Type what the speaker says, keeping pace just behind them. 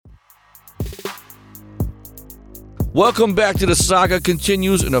Welcome back to The Saga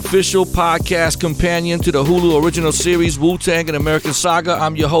Continues, an official podcast companion to the Hulu original series Wu-Tang and American Saga.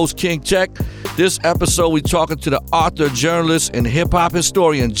 I'm your host, King Tech. This episode, we're talking to the author, journalist, and hip-hop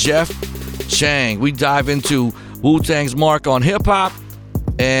historian, Jeff Chang. We dive into Wu-Tang's mark on hip-hop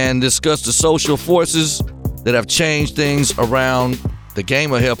and discuss the social forces that have changed things around the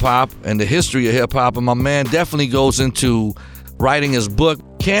game of hip-hop and the history of hip-hop. And my man definitely goes into writing his book,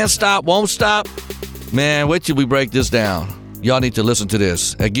 Can't Stop, Won't Stop. Man, wait till we break this down. Y'all need to listen to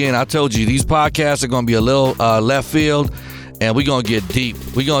this. Again, I told you, these podcasts are going to be a little left field, and we're going to get deep.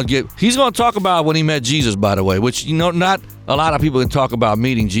 He's going to talk about when he met Jesus, by the way, which, not a lot of people can talk about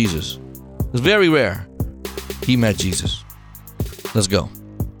meeting Jesus. It's very rare. He met Jesus. Let's go.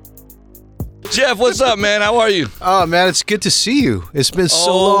 Jeff, what's up, man? How are you? Oh, man, it's good to see you. It's been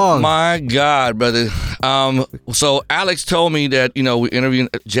so long. Oh, my God, brother. So Alex told me that, we're interviewing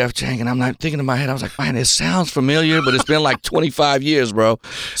Jeff Chang, and I'm not thinking in my head. I was like, man, it sounds familiar, but it's been like 25 years, bro.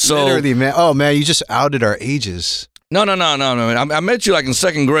 So literally, man. Oh, man, you just outed our ages. No. I met you like in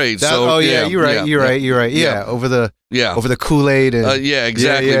second grade. You're right. Yeah, over the Kool-Aid. And,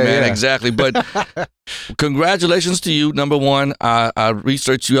 exactly, man, exactly. But congratulations to you. Number one, I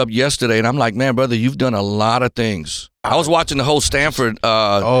researched you up yesterday, and I'm like, man, brother, you've done a lot of things. I was watching the whole Stanford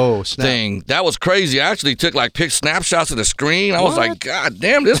thing. That was crazy. I actually took pick snapshots of the screen. I was like, God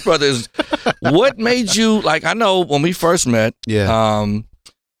damn, this brother is. What made you I know when we first met? Yeah.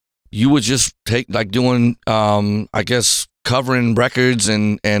 You would just doing, I guess, covering records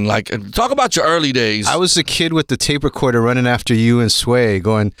and talk about your early days. I was the kid with the tape recorder running after you and Sway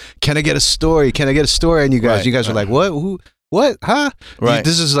going, can I get a story? Can I get a story? And you guys were like, what? Who? What? Huh? Right.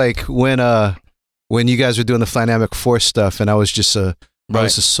 This is when you guys were doing the Dynamic Force stuff, and I was just I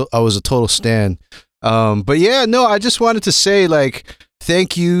was a total stan. But yeah, no, I just wanted to say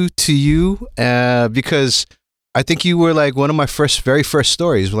thank you to you because I think you were one of my very first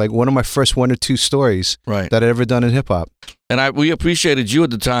stories, one of my first one or two stories that I'd ever done in hip hop. And we appreciated you at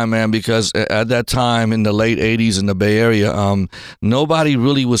the time, man, because at that time in the late 80s in the Bay Area, nobody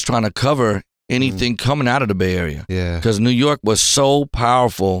really was trying to cover anything coming out of the Bay Area. Yeah. Because New York was so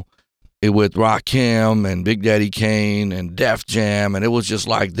powerful with Rakim and Big Daddy Kane and Def Jam, and it was just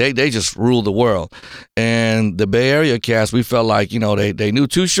they just ruled the world. And the Bay Area cast, we felt like, they knew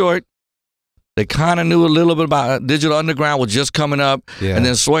Too Short. They kind of knew a little bit about Digital Underground was just coming up, and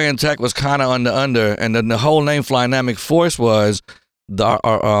then Sway and Tech was kind of under, and then the whole name Dynamic Force was our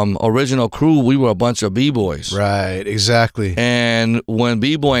original crew. We were a bunch of B-boys. Right, exactly. And when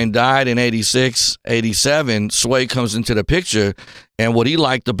B-boying died in 86, 87, Sway comes into the picture, and what he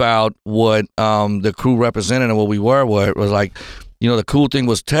liked about what the crew represented and what we were was the cool thing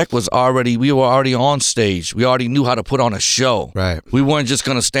was we were already on stage. We already knew how to put on a show. Right. We weren't just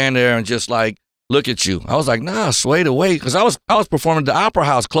going to stand there and just look at you. I was like, nah, Sway the way. Because I was performing at the Opera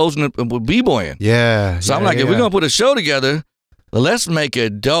House, closing it with B-boying. Yeah. So I'm like, if we're going to put a show together, let's make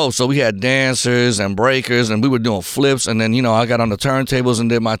it dope. So we had dancers and breakers, and we were doing flips. And then, I got on the turntables and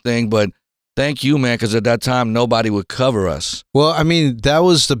did my thing. But thank you, man, because at that time, nobody would cover us. Well, I mean, that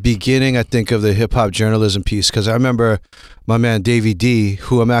was the beginning, I think, of the hip-hop journalism piece, because I remember my man Davey D,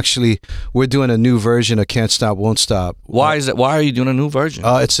 who we're doing a new version of Can't Stop, Won't Stop. Why is that? Why are you doing a new version?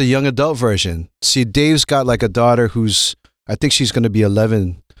 It's a young adult version. See, Dave's got a daughter who's, I think she's going to be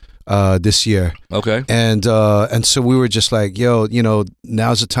 11 this year. Okay. And so we were just yo,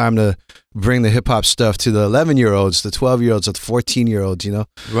 now's the time to bring the hip hop stuff to the 11-year-olds, the 12-year-olds, the 14-year-olds,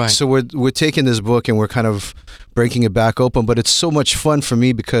 Right. So we're taking this book and we're kind of breaking it back open, but it's so much fun for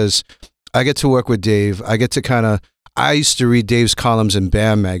me because I get to work with Dave. I get to I used to read Dave's columns in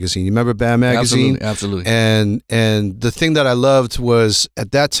BAM magazine. You remember BAM magazine? Absolutely. And the thing that I loved was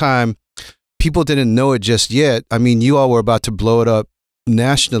at that time, people didn't know it just yet. I mean, you all were about to blow it up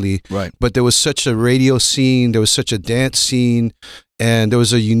nationally, right? But there was such a radio scene, there was such a dance scene, and there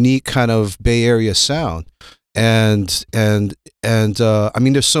was a unique kind of Bay Area sound. And I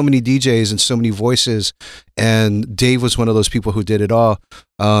mean, there's so many DJs and so many voices, and Dave was one of those people who did it all.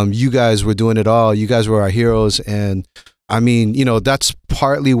 You guys were doing it all. You guys were our heroes, and I mean, that's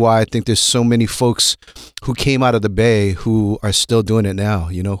partly why I think there's so many folks who came out of the Bay who are still doing it now.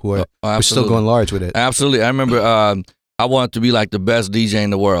 Who are still going large with it. Absolutely, I remember. I wanted to be the best DJ in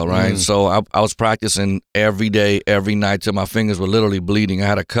the world, right? So I was practicing every day, every night till my fingers were literally bleeding. I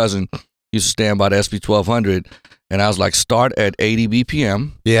had a cousin used to stand by the SP 1200, And I was like, start at 80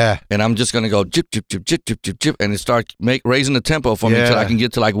 BPM. Yeah. And I'm just going to go jip, jip, jip, jip, jip, jip, jip. And it start raising the tempo for me until I can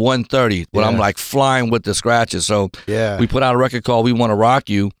get to like 130. But I'm like flying with the scratches. So we put out a record called We Want to Rock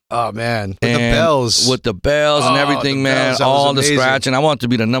You. Oh, man. With the bells. With the bells and everything, man. All the scratching. I want to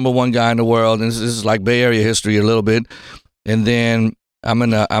be the #1 guy in the world. And this is like Bay Area history a little bit. And then I'm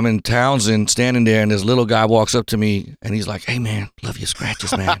in Townsend standing there, and this little guy walks up to me, and he's like, "Hey, man, love your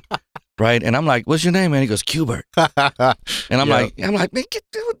scratches, man." Right? And I'm like, "What's your name, man?" He goes, "Cubert." And I'm like, man,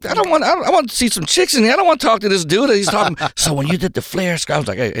 I want to see some chicks in here. I don't want to talk to this dude. He's talking. So when you did the flare scratch, I was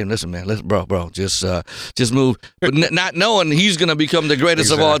like, hey, listen, man, bro, just move. But not knowing he's gonna become the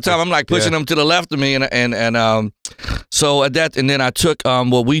greatest of all time. I'm like pushing him to the left of me, and so at that, and then I took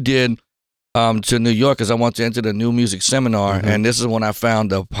what we did. To New York because I want to enter the new music seminar, and this is when I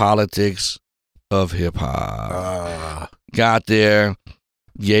found the politics of hip hop. Got there,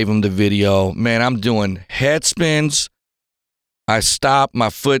 gave him the video. Man, I'm doing head spins. I stop, my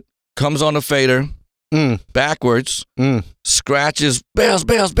foot comes on the fader backwards, scratches, bells,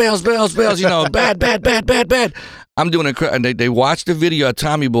 you know, bad. I'm doing it, and they watched the video at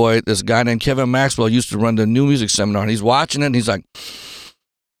Tommy Boy. This guy named Kevin Maxwell used to run the new music seminar, and he's watching it, and he's like,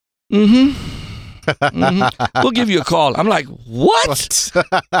 we'll give you a call. I'm like, what?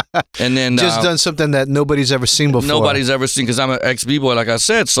 And then just done something that nobody's ever seen before. Nobody's ever seen because I'm an ex-B-boy, like I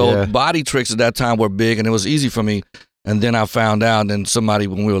said. So body tricks at that time were big, and it was easy for me. And then I found out, and somebody,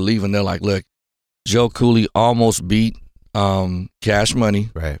 when we were leaving, they're like, look, Joe Cooley almost beat Cash Money.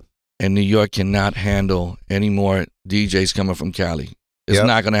 Right. And New York cannot handle any more DJs coming from Cali. It's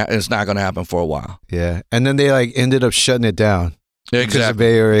not gonna happen for a while. Yeah. And then they like ended up shutting it down. Exactly. Because the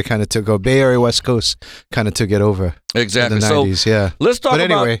Bay Area kind of took over. Bay Area West Coast kind of took it over. Exactly. In the 90s, let's talk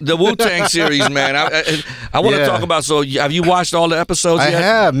about the Wu-Tang series, man. I want to talk about, so have you watched all the episodes yet? I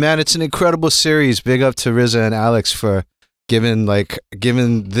have, man. It's an incredible series. Big up to RZA and Alex for giving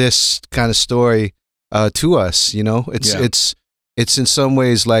this kind of story to us, you know? It's in some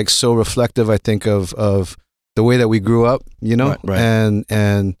ways like so reflective, I think, of the way that we grew up, you know? Right.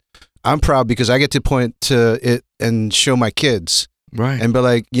 And I'm proud because I get to point to it and show my kids. Right. And be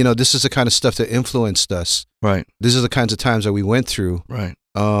like, you know, this is the kind of stuff that influenced us. Right. This is the kinds of times that we went through. Right.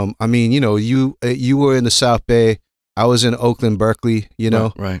 I mean, you know, you were in the South Bay. I was in Oakland, Berkeley, you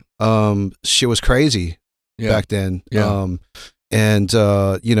know. Right. Shit was crazy back then. Yeah.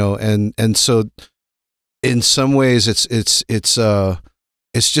 You know, and so in some ways it's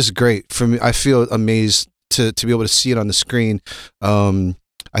just great for me. I feel amazed to be able to see it on the screen.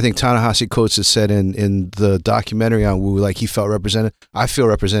 I think Ta-Nehisi Coates has said in the documentary on Wu, like he felt represented. I feel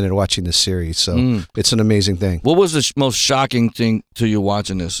represented watching this series, so it's an amazing thing. What was the most shocking thing to you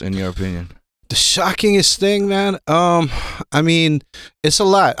watching this, in your opinion? The shockingest thing, man. I mean, it's a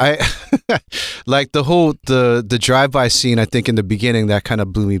lot. I like the drive-by scene. I think in the beginning that kind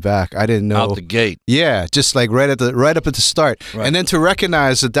of blew me back. I didn't know out the gate. Yeah, just like right up at the start, and then to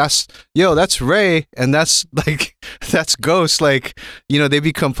recognize that that's Ray and that's Ghost. Like, you know, they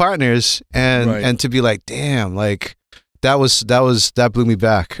become partners, and to be like, damn, like that blew me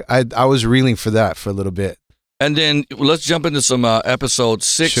back. I was reeling for that for a little bit. And then let's jump into some episode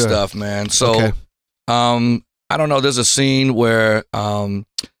 6 stuff, man. So, I don't know. There's a scene where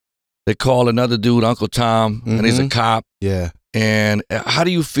they call another dude Uncle Tom, and he's a cop. Yeah. And how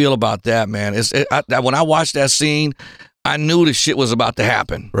do you feel about that, man? When I watched that scene, I knew the shit was about to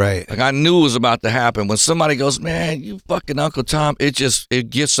happen. Right. Like I knew it was about to happen. When somebody goes, man, you fucking Uncle Tom, it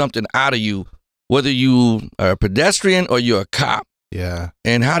gets something out of you, whether you are a pedestrian or you're a cop. Yeah.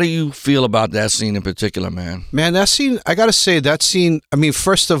 And how do you feel about that scene in particular, man? Man, that scene, I got to say, I mean,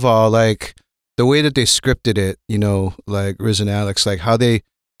 first of all, like the way that they scripted it, you know, like Riz and Alex, like how they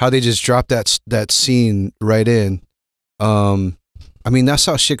just dropped that scene right in. I mean, that's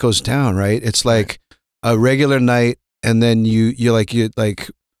how shit goes down, right? It's like a regular night, and then you're like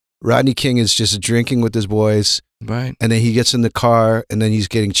Rodney King is just drinking with his boys. Right. And then he gets in the car, and then he's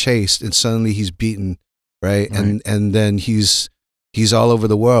getting chased, and suddenly he's beaten, right? And then he's all over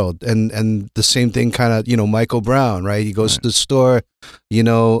the world. And the same thing kind of, you know, Michael Brown, right? He goes to the store, you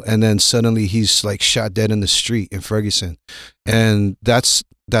know, and then suddenly he's like shot dead in the street in Ferguson. And that's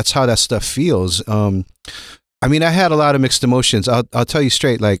how that stuff feels. I mean, I had a lot of mixed emotions. I'll tell you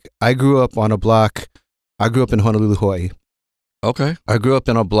straight, like I grew up in Honolulu, Hawaii. Okay. I grew up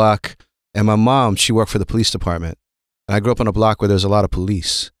in a block, and my mom, she worked for the police department. And I grew up in a block where there's a lot of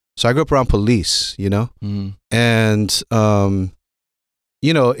police. So I grew up around police, you know? And,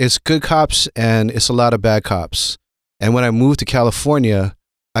 you know, it's good cops and it's a lot of bad cops. And when I moved to California,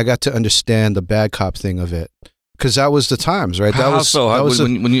 I got to understand the bad cop thing of it, because that was the times, right?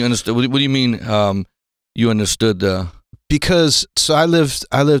 When you understood, what do you mean? you understood the... Because so I lived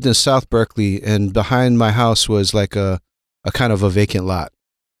in South Berkeley, and behind my house was like a kind of a vacant lot.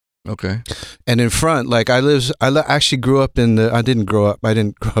 Okay. And in front, like actually grew up in I didn't grow up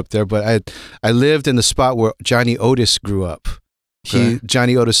there, but I lived in the spot where Johnny Otis grew up. Okay.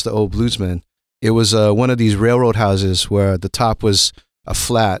 Johnny Otis, the old bluesman. It was one of these railroad houses where the top was a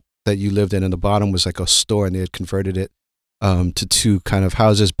flat that you lived in, and the bottom was like a store, and they had converted it to two kind of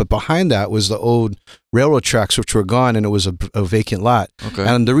houses. But behind that was the old railroad tracks, which were gone, and it was a vacant lot. Okay.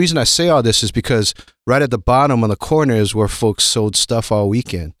 And the reason I say all this is because right at the bottom on the corner is where folks sold stuff all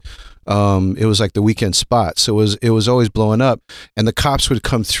weekend. It was like the weekend spot. So it was always blowing up, and the cops would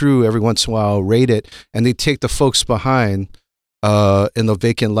come through every once in a while, raid it, and they'd take the folks behind in the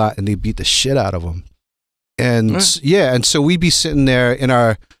vacant lot, and they beat the shit out of them. And and so we'd be sitting there in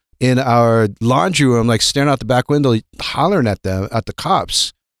our laundry room, like staring out the back window, hollering at the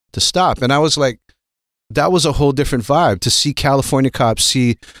cops to stop. And I was like, that was a whole different vibe to see California cops,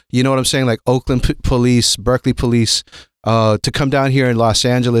 see, you know what I'm saying, like Oakland police, Berkeley police, to come down here in Los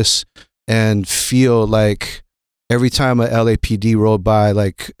Angeles and feel like every time a LAPD rolled by,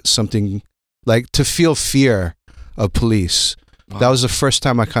 like something, like to feel fear of police. Wow. That was the first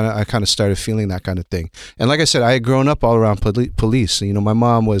time I kind of started feeling that kind of thing. And like I said, I had grown up all around police. You know, my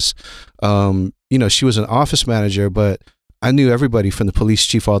mom was, she was an office manager, but I knew everybody from the police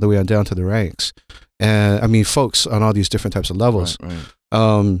chief all the way on down to the ranks. And I mean, folks on all these different types of levels.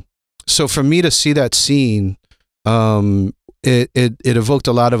 Right. So for me to see that scene, it evoked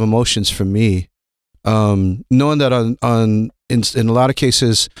a lot of emotions for me. Knowing that in a lot of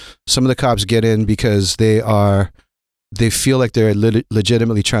cases, some of the cops get in because they feel like they're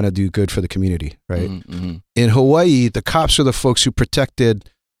legitimately trying to do good for the community, right? Mm-hmm. In Hawaii, the cops were the folks who protected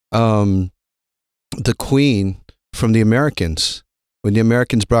the Queen from the Americans when the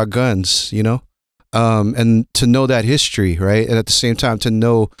Americans brought guns, you know? And to know that history, right? And at the same time, to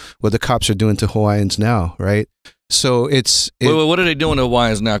know what the cops are doing to Hawaiians now, right? So Wait, what are they doing to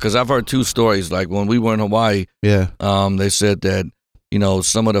Hawaiians now? Because I've heard two stories. Like when we were in Hawaii, they said that, you know,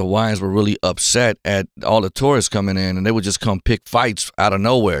 some of the Hawaiians were really upset at all the tourists coming in, and they would just come pick fights out of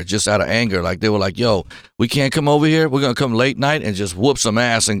nowhere, just out of anger. Like they were like, yo, we can't come over here. We're going to come late night and just whoop some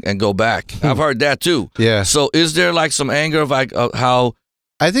ass and go back. I've heard that too. Yeah. So is there like some anger of like how...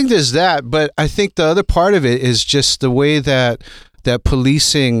 I think there's that, but I think the other part of it is just the way that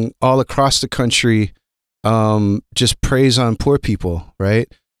policing all across the country just preys on poor people, right?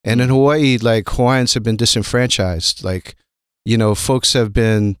 And in Hawaii, like Hawaiians have been disenfranchised. Like, you know, folks have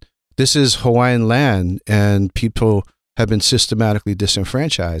been, this is Hawaiian land, and people have been systematically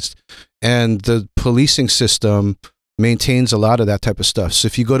disenfranchised. And the policing system maintains a lot of that type of stuff. So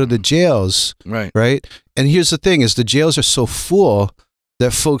if you go to the jails, right? And here's the thing is the jails are so full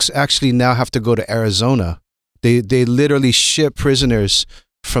that folks actually now have to go to Arizona. They literally ship prisoners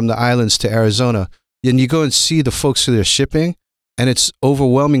from the islands to Arizona. And you go and see the folks who they're shipping, and it's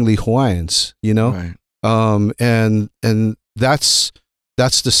overwhelmingly Hawaiians, you know? Right. And that's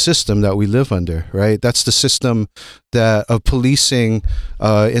the system that we live under, right? That's the system that of policing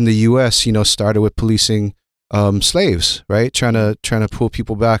in the U.S., you know, started with policing slaves, right? Trying to pull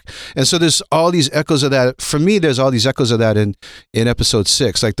people back. And so there's all these echoes of that. For me, there's all these echoes of that in episode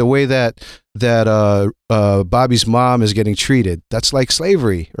 6, like the way that Bobby's mom is getting treated. That's like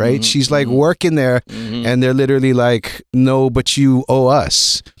slavery, right? Mm-hmm. She's like working there, mm-hmm. and they're literally like, no, but you owe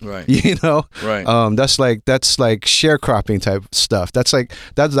us, right? You know, right? That's like sharecropping type stuff. That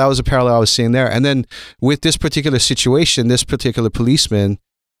was a parallel I was seeing there. And then with this particular situation, this particular policeman,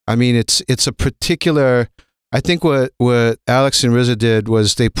 I mean, it's a particular. I think what Alex and Riza did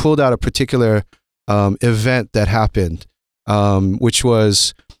was they pulled out a particular event that happened, which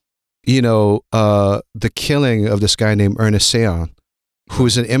was, you know, the killing of this guy named Ernest Seon, who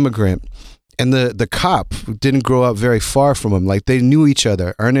was an immigrant. And the cop didn't grow up very far from him. Like they knew each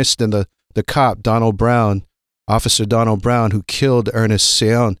other. Ernest and the cop, Officer Donald Brown, who killed Ernest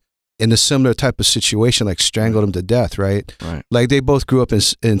Seon in a similar type of situation, like strangled him to death, right? Like they both grew up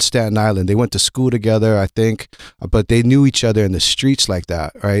in Staten Island. They went to school together, I think, but they knew each other in the streets like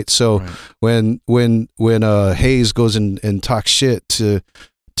that, right? So when Hayes goes and talks shit to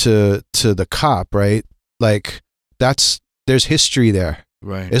the cop, right? Like there's history there.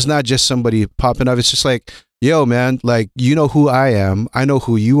 Right. It's not just somebody popping up. It's just like, yo, man, like, you know who I am. I know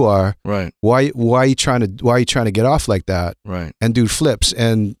who you are. Right. Why are you trying to get off like that? Right. And dude flips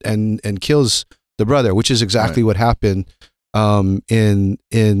and kills the brother, which is exactly what happened in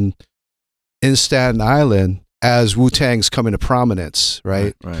Staten Island. as Wu-Tang's coming to prominence,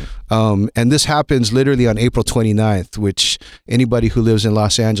 right? Right. And this happens literally on April 29th, which anybody who lives in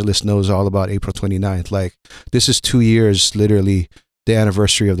Los Angeles knows all about April 29th. Like, this is 2 years, literally, the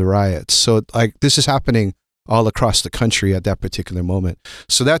anniversary of the riots. So, like, this is happening all across the country at that particular moment.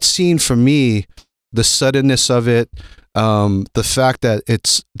 So that scene, for me, the suddenness of it, the fact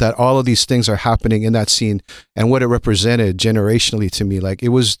that all of these things are happening in that scene and what it represented generationally to me, like,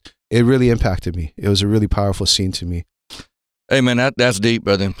 it really impacted me. It was a really powerful scene to me. Hey man, that's deep,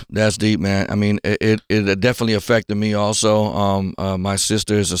 brother. That's deep, man. I mean, it definitely affected me also. My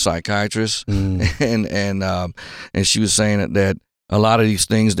sister is a psychiatrist, and she was saying that a lot of these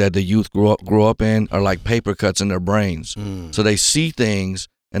things that the youth grow up in are like paper cuts in their brains. So they see things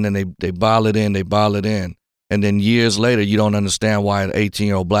and then they bottle it in, and then years later you don't understand why an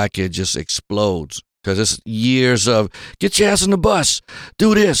 18-year-old black kid just explodes. Because it's years of, get your ass on the bus,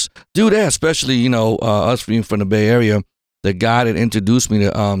 do this, do that. Especially, us being from the Bay Area, the guy that introduced me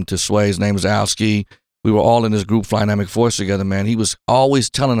to Sway, his name was Al Ski. We were all in this group, Dynamic Force, together, man. He was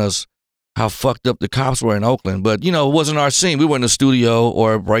always telling us how fucked up the cops were in Oakland. But, it wasn't our scene. We were in the studio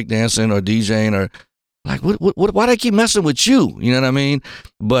or breakdancing or DJing or, like, why do they keep messing with you? You know what I mean?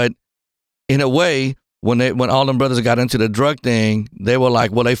 But in a way, when all them brothers got into the drug thing, they were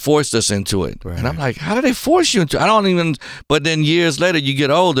like, well, they forced us into it. Right. And I'm like, how did they force you into it? But then years later, you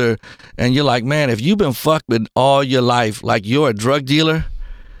get older, and you're like, man, if you've been fucked with all your life, like you're a drug dealer,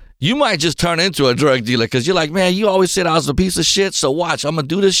 you might just turn into a drug dealer because you're like, man, you always said I was a piece of shit, so watch, I'm going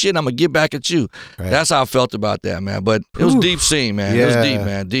to do this shit, and I'm going to get back at you. Right. That's how I felt about that, man. But it was deep scene, man. Yeah. It was deep,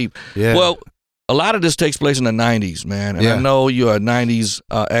 man, deep. Yeah. Well, a lot of this takes place in the 90s, man. And I know you're a 90s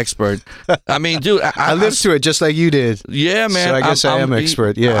expert. I mean, dude. I lived through it just like you did. Yeah, man. So I guess I am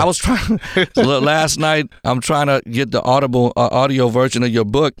expert, yeah. I was trying, last night, I'm trying to get the audio version of your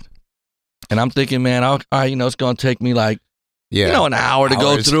book. And I'm thinking, man, it's going to take me like, an hour to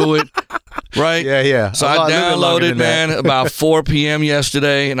go through it. Right? Yeah. So I downloaded, man, about 4 p.m.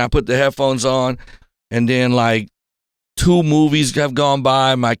 yesterday, and I put the headphones on. And then, like, 2 movies have gone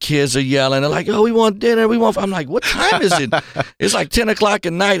by. My kids are yelling. They're like, oh, we want dinner. I'm like, what time is it? It's like 10 o'clock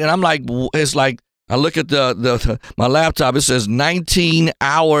at night. And I'm like, it's like, I look at my laptop. It says 19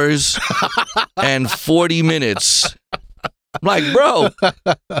 hours and 40 minutes. I'm like, bro,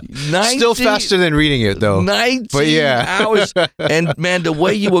 19, still faster than reading it though. 19 hours, and man, the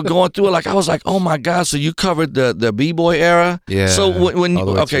way you were going through it, like I was like, oh my god. So you covered the b-boy era. Yeah. So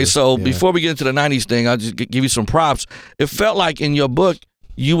before we get into the 90s thing, I'll just give you some props. It felt like in your book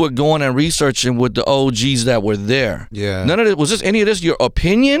you were going and researching with the OGs that were there. Yeah. None of it was any of this your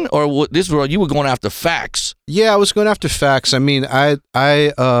opinion, or you were going after facts? Yeah, I was going after facts. I mean, And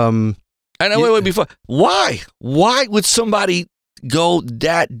wait, before, why? Why would somebody go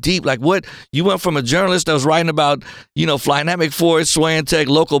that deep? Like, what? You went from a journalist that was writing about, Dynamic Force, Sway and Tech,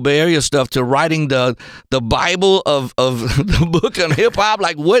 local Bay Area stuff, to writing the Bible of the book on hip hop.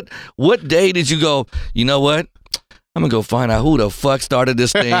 Like, what day did you go, you know what? I'm going to go find out who the fuck started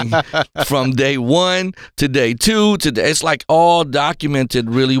this thing from day 1 to day 2 to day. It's like all documented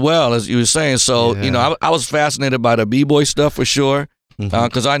really well, as you were saying. So, I was fascinated by the B-boy stuff for sure.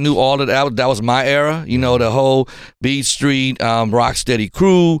 Because I knew all of that. That was my era. The whole Beat Street, Rocksteady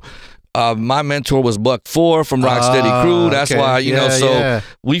crew. My mentor was Buck 4 from Rocksteady crew. That's why,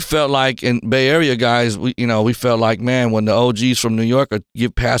 we felt like in Bay Area guys, we felt like, man, when the OGs from New York are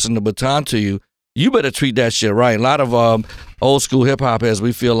passing the baton to you, you better treat that shit right. A lot of old school hip hop heads,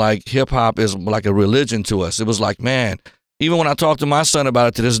 we feel like hip hop is like a religion to us. It was like, man, even when I talk to my son about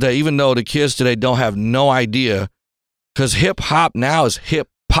it to this day, even though the kids today don't have no idea. Because hip-hop now is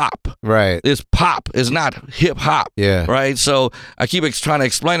hip-hop. Right. It's pop. It's not hip-hop. Yeah. Right? So I keep trying to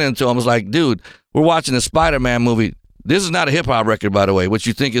explain it to him. I was like, dude, we're watching the Spider-Man movie. This is not a hip-hop record, by the way, what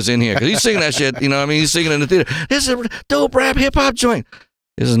you think is in here. Because he's singing that shit, you know what I mean? He's singing in the theater. This is a dope rap hip-hop joint.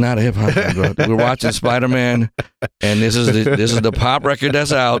 This is not a hip-hop record, bro. We're watching Spider-Man, and this is the pop record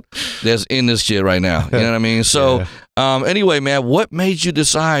that's out that's in this shit right now. You know what I mean? So anyway, man, what made you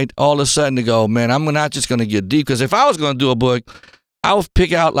decide all of a sudden to go, man, I'm not just going to get deep? Because if I was going to do a book, I would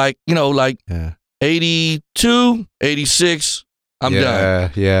pick out 82, 86, I'm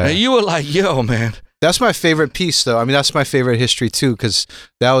done. Yeah. And you were like, yo, man. That's my favorite piece, though. I mean, that's my favorite history, too, because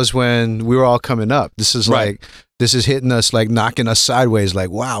that was when we were all coming up. This is this is hitting us, like knocking us sideways, like,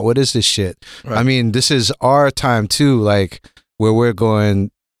 wow, what is this shit? Right. I mean, this is our time, too, like where we're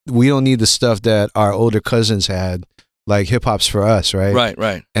going, we don't need the stuff that our older cousins had, like hip hop's for us, right?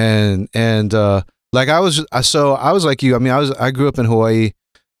 Right. And like I was like you. I mean, I grew up in Hawaii,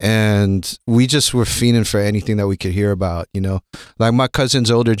 And we just were fiending for anything that we could hear about, you know. Like my cousin's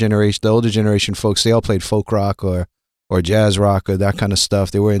the older generation folks, they all played folk rock or jazz rock or that kind of stuff.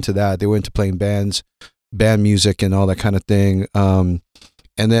 They were into that. They were into playing band music and all that kind of thing. And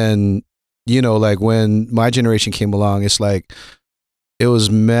then, you know, like when my generation came along, it's like, it was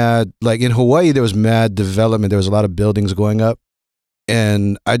mad. Like in Hawaii, there was mad development. There was a lot of buildings going up.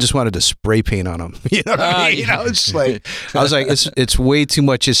 And I just wanted to spray paint on them. You know what I mean? You know, it's like, I was like, it's way too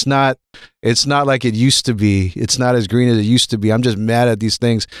much. It's not like it used to be. It's not as green as it used to be. I'm just mad at these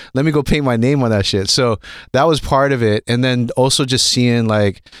things. Let me go paint my name on that shit. So that was part of it. And then also just seeing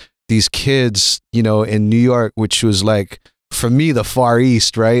like these kids, you know, in New York, which was like, for me, the Far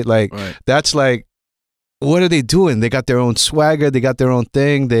East, right? Like, that's like, what are they doing? They got their own swagger. They got their own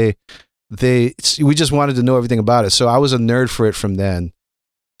thing. We just wanted to know everything about it. So I was a nerd for it from then.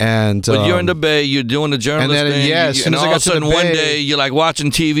 And but you're in the Bay, you're doing the journalist and then, thing, yeah, as soon and as I all got of a to the sudden one Bay- day you're like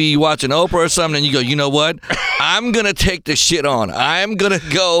watching TV, watching Oprah or something, and you go, you know what? I'm gonna take the shit on. I'm gonna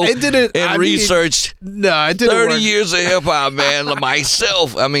go research. I didn't 30 work. years of hip hop, man,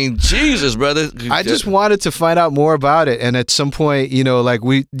 myself. I mean, Jesus, brother. I just wanted to find out more about it, and at some point, you know, like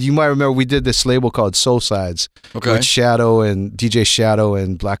you might remember we did this label called Soul Sides with Shadow and DJ Shadow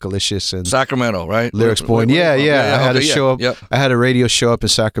and Black Alicious and Sacramento, right? Lyrics Point. Yeah. I had a show up. Yep. I had a radio show up in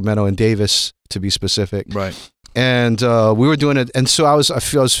Sacramento and Davis, to be specific. Right. And we were doing it, and so I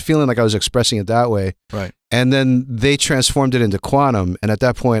was feeling like I was expressing it that way. Right. And then they transformed it into Quantum, and at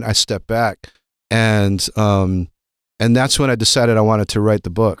that point, I stepped back, and that's when I decided I wanted to write the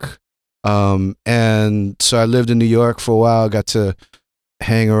book. And so I lived in New York for a while, got to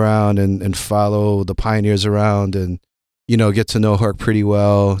hang around and follow the pioneers around, and you know, get to know Herc pretty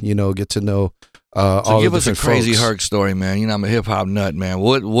well. You know, get to know. So give us a crazy folks. Herc story, man. You know, I'm a hip hop nut, man.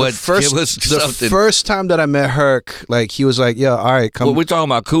 What? Give us something. The first time that I met Herc, like he was like, "Yeah, all right, come." Well, we're talking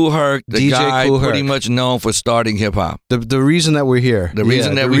about Kool Herc, the DJ guy Kool pretty Herc. much known for starting hip hop. The reason that we're here, the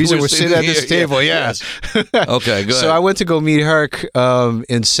reason we're sitting at this table, Yes. Okay, good. So I went to go meet Herc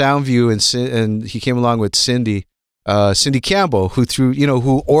in Soundview, and he came along with Cindy Campbell,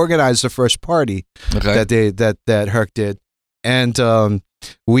 who organized the first party that Herc did, and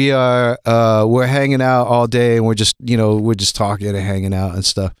we're hanging out all day, and we're just talking and hanging out and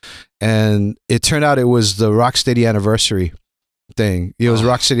stuff. And it turned out it was the Rocksteady anniversary thing. It was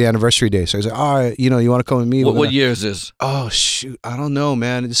Rocksteady anniversary day. So I was like, all right, you want to come with me? What year is this? Oh shoot, I don't know,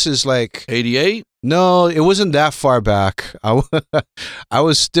 man. This is like 88. No, it wasn't that far back. I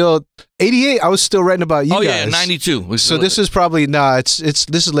was still 88. I was still writing about you guys. Oh yeah, 92. So this is probably this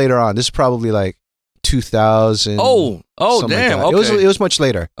is later on. This is probably like 2000. Oh, damn. Like okay. It was much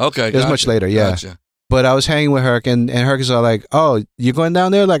later. Okay, it was much later. Yeah. Gotcha. But I was hanging with Herc, and Herc is all like, "Oh, you're going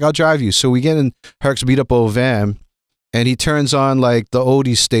down there? Like, I'll drive you." So we get in Herc's beat up old van, and he turns on like the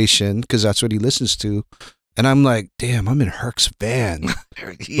oldies station because that's what he listens to. And I'm like, damn, I'm in Herc's van.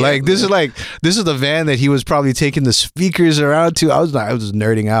 This is the van that he was probably taking the speakers around to. I was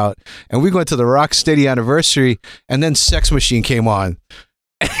nerding out, and we went to the Rocksteady anniversary, and then Sex Machine came on.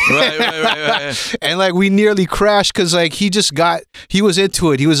 Right. And like we nearly crashed because like he was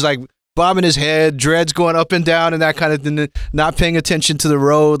into it. He was like bobbing his head, dreads going up and down and that kind of thing, not paying attention to the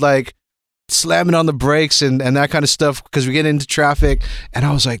road, like slamming on the brakes and that kind of stuff because we get into traffic. And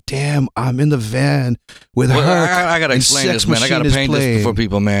I was like, damn, I'm in the van with Herc. I gotta explain this, man. I gotta paint this for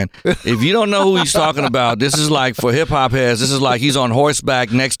people, man. If you don't know who he's talking about, this is like for hip hop heads, this is like he's on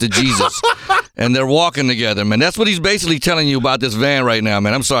horseback next to Jesus. And they're walking together, man. That's what he's basically telling you about this van right now,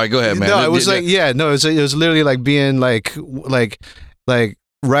 man. I'm sorry. Go ahead, man. No, it was it was literally like being like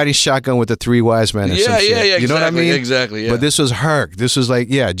riding shotgun with the three wise men or some shit. Yeah. You know what I mean? Exactly, yeah. But this was Herc. This was like,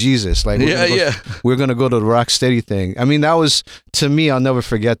 Jesus. Like, we're going to go to the Rocksteady thing. I mean, that was, to me, I'll never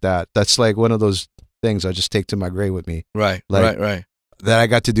forget that. That's like one of those things I just take to my grave with me. Right. That I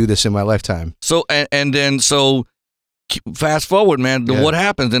got to do this in my lifetime. So, and then fast forward, man, what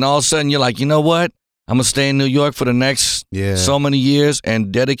happens? And all of a sudden you're like, you know what? I'm going to stay in New York for the next so many years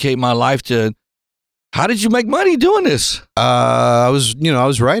and dedicate my life to. How did you make money doing this? I was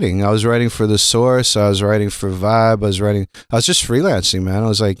writing. I was writing for The Source. I was writing for Vibe. I was just freelancing, man. I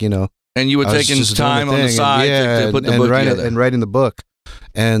was like, And you were taking time on the side to put the book together. And writing the book.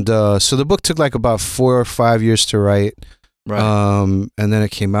 And so the book took like about 4 or 5 years to write. Right. And then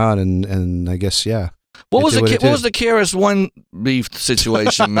it came out, and I guess, What was the Keras One beef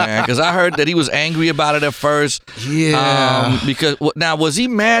situation, man? Because I heard that he was angry about it at first. Yeah. Because now, was he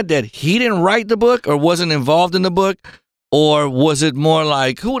mad that he didn't write the book or wasn't involved in the book, or was it more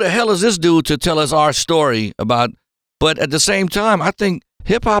like, who the hell is this dude to tell us our story about? But at the same time, I think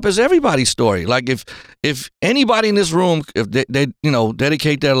hip hop is everybody's story. Like if anybody in this room, if they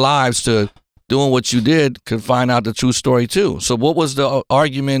dedicate their lives to doing what you did, could find out the true story too. So what was the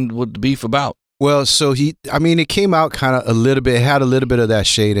argument with the beef about? Well, so it came out kind of a little bit, it had a little bit of that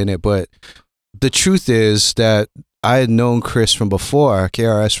shade in it, but the truth is that I had known Chris from before,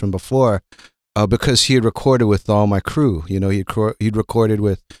 KRS from before, because he had recorded with all my crew. You know, he'd recorded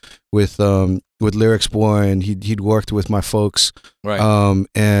with Lyrics Born. He'd worked with my folks, right?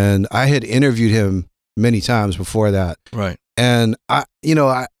 And I had interviewed him many times before that, right? And I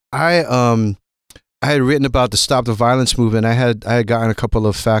had written about the Stop the Violence movement. I had gotten a couple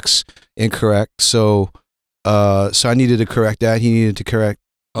of facts incorrect, so I needed to correct that. He needed to correct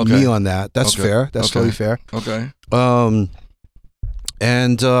me on that. That's fair. That's totally fair. Okay. I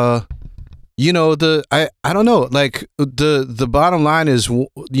don't know. Like the bottom line is,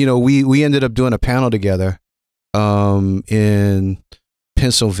 we ended up doing a panel together, in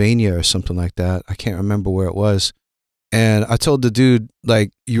Pennsylvania or something like that. I can't remember where it was. And I told the dude,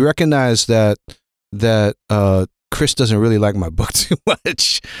 like, you recognize that Chris doesn't really like my book too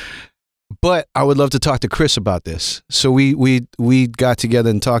much, but I would love to talk to Chris about this. So we got together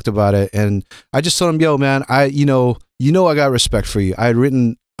and talked about it, and I just told him, yo, man, I got respect for you. I had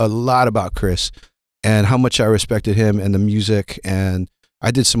written a lot about Chris and how much I respected him and the music, and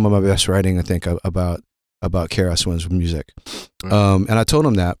I did some of my best writing, I think, about KRS-One's music. And I told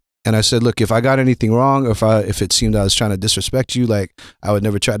him that, and I said, look, if I got anything wrong, or if it seemed I was trying to disrespect you, like, I would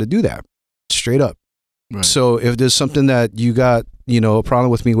never try to do that, straight up. Right. So if there's something that you got, a problem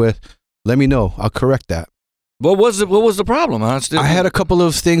with me with, let me know. I'll correct that. What was the problem? I had a couple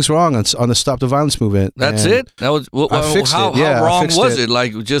of things wrong on the Stop the Violence movement. That's it? That was I fixed it. Yeah, how wrong was it?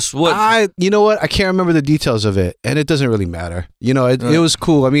 Like, just what? You know what? I can't remember the details of it, and it doesn't really matter. It was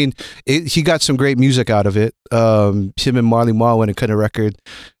cool. I mean, he got some great music out of it. Him and Marley Marl went and cut a record,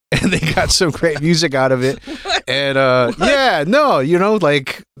 and they got some great music out of it. And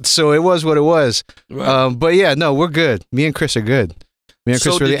so it was what it was. Right. But yeah, no, we're good. Me and Chris are good. Me and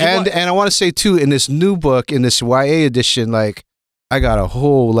Chris really, and I want to say too, in this new book, in this YA edition, like, there's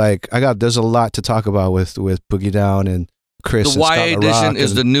a lot to talk about with Boogie Down and Chris. The YA edition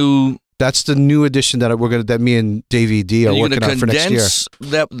is the new. That's the new edition that me and Davey D are working on for next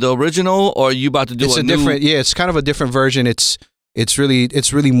year. The original, or are you about to do a new? Different? Yeah, it's kind of a different version. It's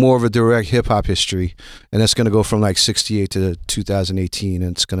really more of a direct hip hop history, and that's going to go from like 1968 to 2018,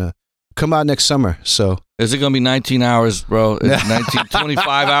 and it's going to come out next summer. So is it going to be 19 hours, bro? 25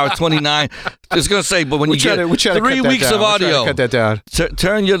 hours, 29. It's going to say, but when you get 3 weeks of audio, cut that down.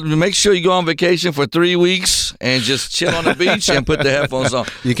 Make sure you go on vacation for 3 weeks and just chill on the beach and put the headphones on.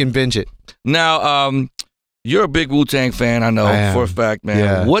 You can binge it. Now, you're a big Wu-Tang fan, I know for a fact, man.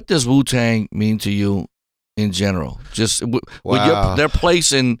 Yeah. What does Wu-Tang mean to you in general? Just with their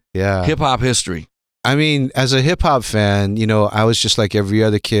place in hip hop history. I mean, as a hip hop fan, I was just like every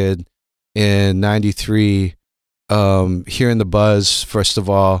other kid in '93, hearing the buzz, first of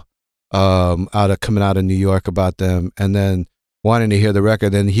all, coming out of New York about them, and then wanting to hear the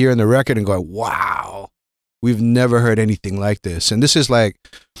record, then hearing the record and going, wow, we've never heard anything like this. And this is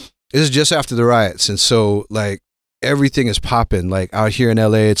just after the riots, and so like everything is popping. Like out here in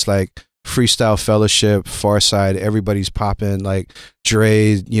LA, it's like Freestyle Fellowship, Farside, everybody's popping. Like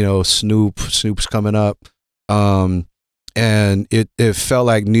Dre, Snoop's coming up. And it felt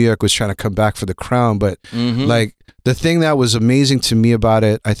like New York was trying to come back for the crown. But like the thing that was amazing to me about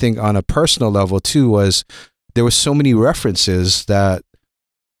it, I think on a personal level too, was there were so many references that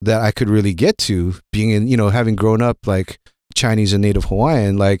I could really get to, being in, having grown up like Chinese and Native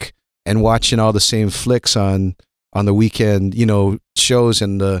Hawaiian, like, and watching all the same flicks on the weekend, shows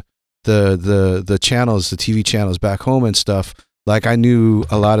and the channels, the TV channels back home and stuff. Like I knew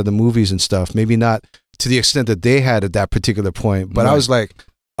a lot of the movies and stuff, maybe not to the extent that they had at that particular point, but I was like,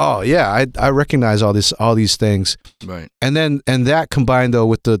 oh yeah, I recognize all these things. Right. And that combined though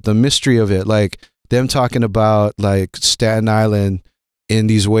with the mystery of it, like them talking about like Staten Island in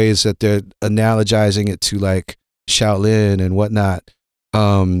these ways that they're analogizing it to like Shaolin and whatnot.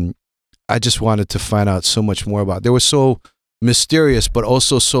 I just wanted to find out so much more about it. They were so mysterious, but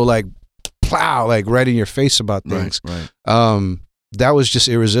also so like plow, like right in your face about things. Right. That was just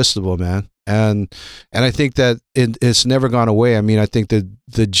irresistible, man. And I think that it's never gone away. I mean, I think that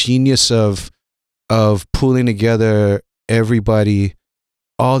the genius of pulling together everybody,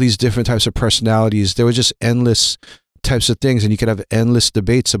 all these different types of personalities, there were just endless types of things, and you could have endless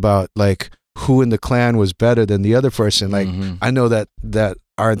debates about like who in the clan was better than the other person. Like I know that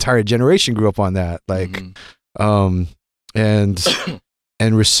our entire generation grew up on that, like and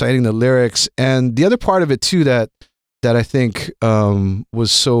reciting the lyrics. And the other part of it too that I think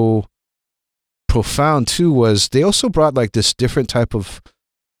was so profound too was they also brought like this different type of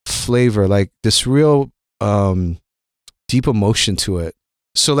flavor, like this real deep emotion to it.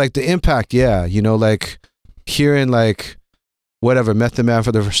 So like the impact, yeah, you know, like hearing like whatever Method Man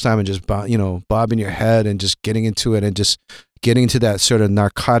for the first time and just bobbing your head and just getting into it and just getting into that sort of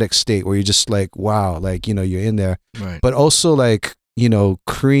narcotic state where you're just like, wow, like, you know, you're in there. Right. But also like, you know,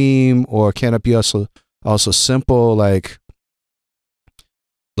 Cream or Can It Be Also Simple, like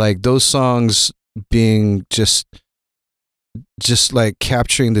those songs being just like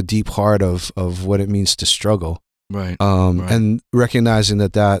capturing the deep heart of what it means to struggle. Right. And recognizing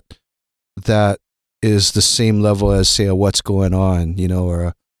that is the same level as say a What's Going On, you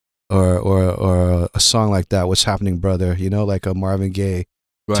know, or a song like that, What's Happening Brother, you know, like a Marvin Gaye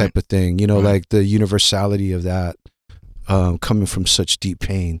type of thing, you know, like the universality of that coming from such deep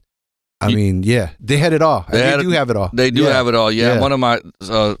pain. I mean, yeah, they had it all. They do have it all. They do have it all. Yeah. One of my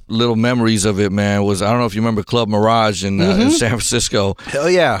little memories of it, man, was I don't know if you remember Club Mirage in San Francisco. Hell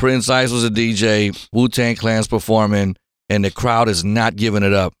yeah. Prince Ice was a DJ, Wu-Tang Clan's performing, and the crowd is not giving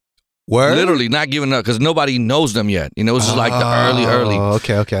it up. Word? Literally not giving up because nobody knows them yet. You know, it's just like the early.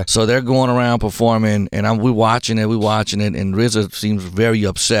 Okay. So they're going around performing, and we're watching it, and RZA seems very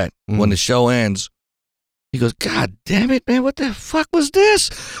upset. When the show ends, he goes, God damn it, man, what the fuck was this?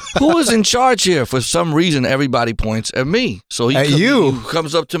 Who is in charge here? For some reason, everybody points at me. So he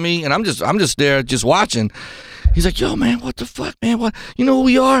comes up to me, and I'm just there just watching. He's like, yo, man, what the fuck, man? What? You know who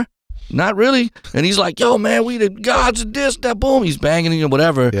we are? Not really. And he's like, yo, man, we the gods of this, that, boom. He's banging it,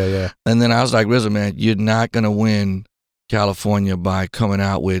 whatever. Yeah. And then I was like, RZA, man, you're not going to win California by coming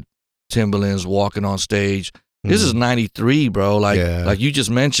out with Timberlands walking on stage. This is 93, bro. Like you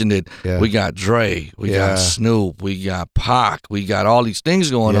just mentioned it. Yeah. We got Dre. We got Snoop. We got Pac. We got all these things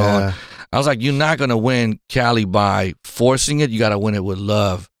going on. I was like, you're not going to win Cali by forcing it. You got to win it with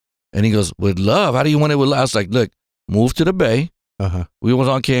love. And he goes, with love? How do you win it with love? I was like, look, move to the Bay. We was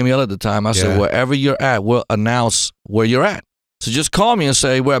on KML at the time. I said, wherever you're at, we'll announce where you're at. So just call me and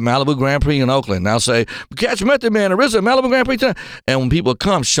say, we're at Malibu Grand Prix in Oakland. And I'll say, catch Method Man, RZA, Malibu Grand Prix tonight. And when people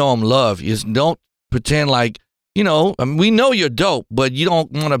come, show them love. You just don't pretend like, you know, I mean, we know you're dope, but you don't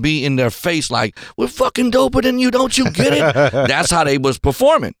want to be in their face like, we're fucking doper than you, don't you get it? That's how they was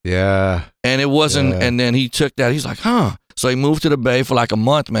performing. Yeah. And it wasn't, and then he took that, he's like, huh. So he moved to the Bay for like a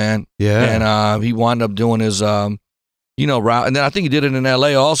month, man. Yeah. And he wound up doing his, route. And then I think he did it in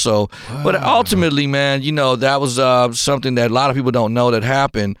L.A. also. Wow. But ultimately, man, you know, that was something that a lot of people don't know that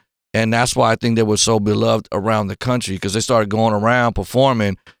happened. And that's why I think they were so beloved around the country, because they started going around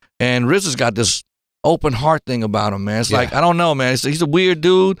performing. And RZA's got this open heart thing about him, man. It's like, I don't know, man. He's a weird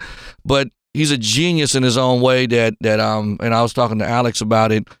dude, but he's a genius in his own way that and I was talking to Alex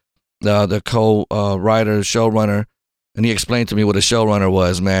about it, the co-writer, showrunner, and he explained to me what a showrunner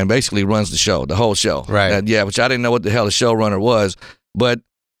was, man. Basically runs the show, the whole show. Right. Which I didn't know what the hell a showrunner was, but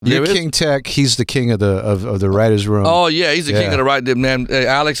you're King Tech. He's the king of the writer's room. Oh yeah, he's the king of the writer. Man,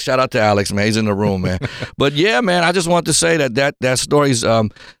 Alex, shout out to Alex, man. He's in the room, man. But yeah, man, I just want to say that story's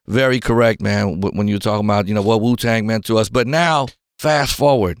very correct, man. When you're talking about what Wu-Tang meant to us. But now, fast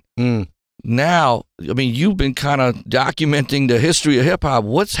forward. Now, I mean, you've been kind of documenting the history of hip hop.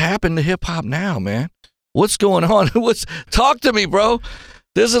 What's happened to hip hop now, man? What's going on? Talk to me, bro.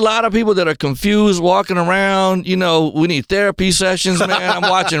 There's a lot of people that are confused walking around. You know, we need therapy sessions, man. I'm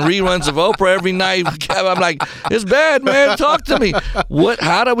watching reruns of Oprah every night. I'm like, it's bad, man. Talk to me.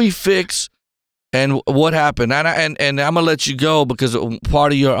 How do we fix and what happened? And I'm gonna let you go because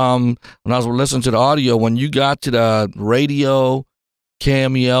part of your when I was listening to the audio, when you got to the radio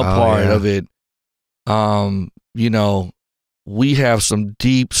KMEL part of it, we have some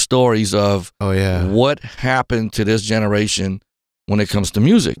deep stories of what happened to this generation when it comes to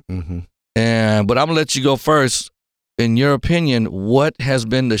music. But I'm gonna let you go first. In your opinion, what has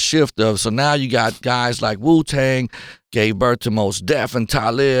been the shift of? So now you got guys like Wu-Tang gave birth to Mos Def and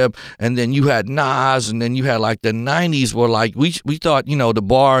Talib, and then you had Nas, and then you had like the 90s were like we thought the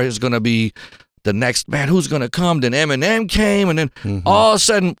bar is gonna be the next man who's gonna come. Then Eminem came, and then all of a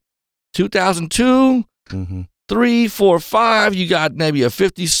sudden 2002, 3, 4, 5, you got maybe a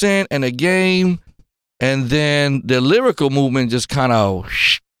 50 Cent and a Game. And then the lyrical movement just kind of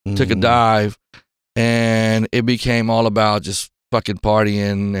took a dive, and it became all about just fucking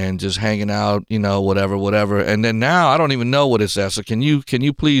partying and just hanging out, whatever. And then now I don't even know what it's at. So can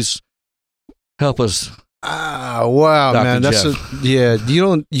you please help us Wow, Dr. man.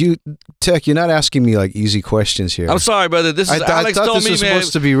 Tech, you're not asking me like easy questions here. I'm sorry, brother. This is Alex I thought told this me, was man.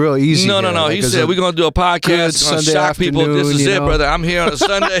 supposed to be real easy. No. Like, He said we're gonna do a podcast, gonna Sunday shock people. This is it, know? brother. I'm here on a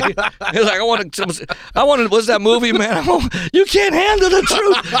Sunday. He's like, I want to. What's that movie, man? You can't handle the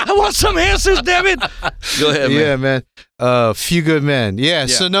truth. I want some answers, damn it. Go ahead, man. Yeah, man. Few Good Men. Yeah.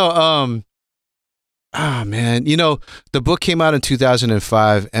 So no. Man. You know, the book came out in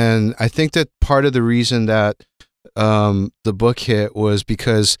 2005, and I think that part of the reason that the book hit was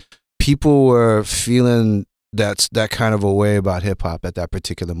because people were feeling that kind of a way about hip hop at that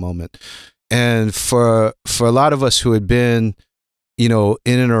particular moment. And for a lot of us who had been, you know,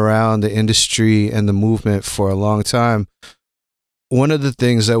 in and around the industry and the movement for a long time, one of the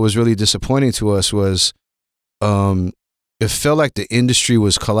things that was really disappointing to us was it felt like the industry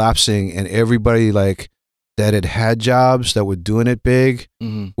was collapsing, and everybody like that had jobs that were doing it big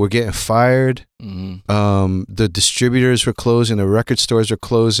were getting fired. The distributors were closing, the record stores were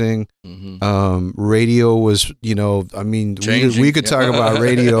closing. Radio was, you know, I mean, we could talk about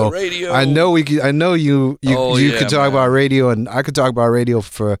radio. Radio. I know you could talk about radio, and I could talk about radio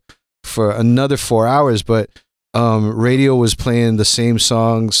for another 4 hours, but radio was playing the same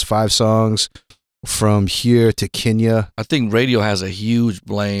songs, 5 songs from here to Kenya. I think radio has a huge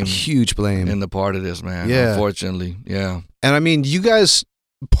blame in the part of this, man. Yeah. Unfortunately. Yeah. And I mean, you guys,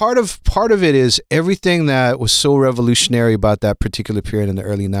 part of it is everything that was so revolutionary about that particular period in the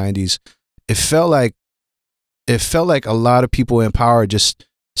early 90s. It felt like a lot of people in power just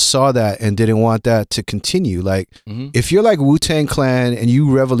saw that and didn't want that to continue. Like, if you're like Wu-Tang Clan and you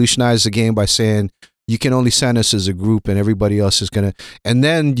revolutionize the game by saying you can only sign us as a group and everybody else is gonna, and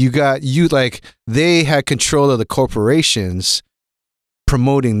then they had control of the corporations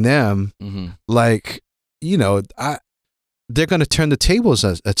promoting them, like, you know, they're gonna turn the tables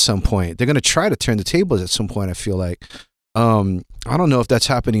at some point. They're gonna try to turn the tables at some point. I feel like I don't know if that's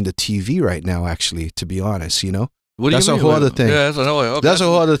happening to TV right now, actually, to be honest, you know. That's a whole other thing. Yeah, that's a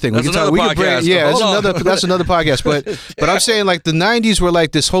whole other thing. That's another podcast. That's another podcast. But I'm saying, like, the 90s were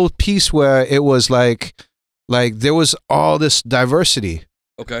like this whole piece where it was like there was all this diversity.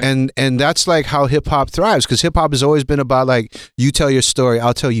 Okay. And that's like how hip hop thrives, because hip hop has always been about like, you tell your story,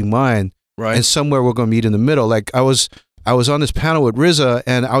 I'll tell you mine. Right. And somewhere we're gonna meet in the middle. Like I was on this panel with RZA,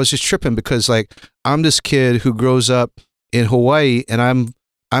 and I was just tripping because like I'm this kid who grows up in Hawaii, and I'm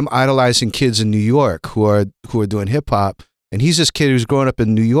idolizing kids in New York who are doing hip hop, and he's this kid who's growing up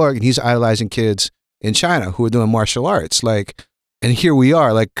in New York, and he's idolizing kids in China who are doing martial arts. Like, and here we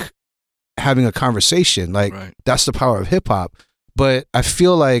are, like, having a conversation. Like, That's the power of hip hop. But I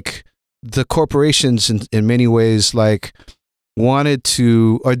feel like the corporations, in many ways, like, wanted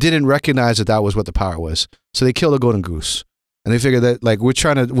to or didn't recognize that was what the power was. So they killed a golden goose, and they figured that like we'll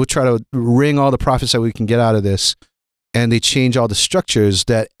try to wring all the profits that we can get out of this. And they change all the structures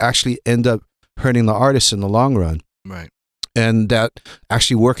that actually end up hurting the artists in the long run. Right. And that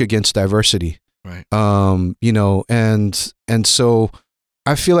actually work against diversity. Right. You know, and so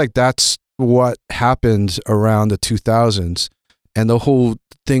I feel like that's what happened around the 2000s, and the whole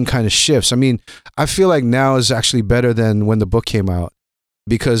thing kind of shifts. I mean, I feel like now is actually better than when the book came out.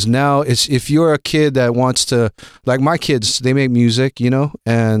 Because now if you're a kid that wants to, like my kids, they make music, you know,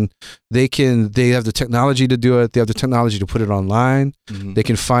 and they have the technology to do it. They have the technology to put it online. They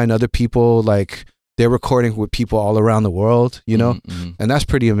can find other people, like they're recording with people all around the world, you know, and that's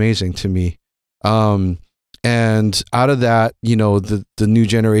pretty amazing to me. And out of that, you know, the new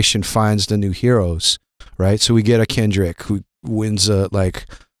generation finds the new heroes, right? So we get a Kendrick who wins a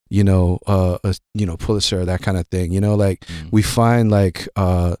Pulitzer, that kind of thing, you know, like we find like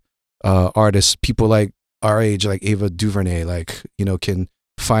artists, people like our age, like Ava DuVernay, like, you know, can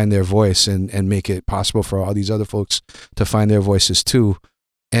find their voice and make it possible for all these other folks to find their voices too.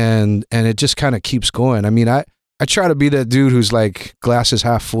 And it just kind of keeps going. I mean, I try to be that dude who's like glass is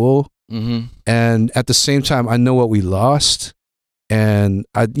half full. And at the same time, I know what we lost. And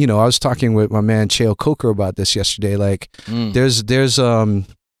I was talking with my man Cheo Coker about this yesterday. Like there's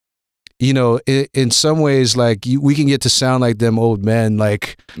you know, in some ways, like we can get to sound like them old men,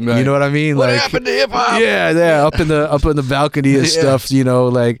 like you know what I mean. What like happened to hip hop? Yeah, up in the balcony and stuff, you know,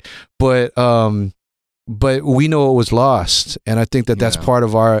 like. But we know it was lost, and I think that's part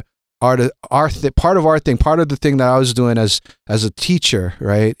of our part of our thing. Part of the thing that I was doing as a teacher,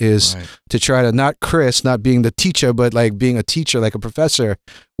 right, is to try to not being the teacher, but like being a teacher, like a professor,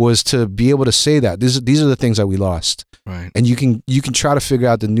 was to be able to say that these are the things that we lost. Right. And you can try to figure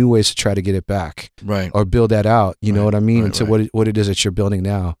out the new ways to try to get it back. Right. Or build that out. You know what I mean? Right, to what it is that you're building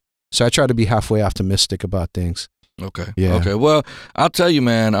now. So I try to be halfway optimistic about things. Okay. Yeah. Okay. Well, I'll tell you,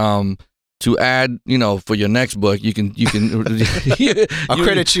 man, to add, for your next book, you can I'll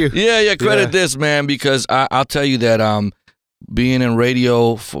credit you. Yeah, credit this, man, because I'll tell you that being in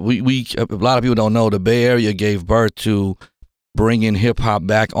radio, we a lot of people don't know the Bay Area gave birth to bringing hip hop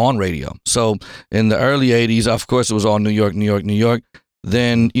back on radio. So in the early 80s, of course, it was all New York.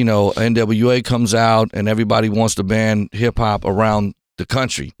 Then, NWA comes out and everybody wants to ban hip hop around the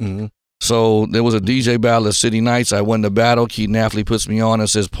country. Mm-hmm. So there was a DJ battle at City Nights. I won the battle. Keith Naffley puts me on and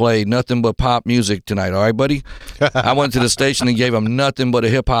says, play nothing but pop music tonight. All right, buddy? I went to the station and gave them nothing but a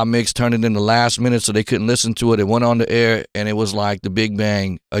hip-hop mix, turned it in the last minute so they couldn't listen to it. It went on the air, and it was like the Big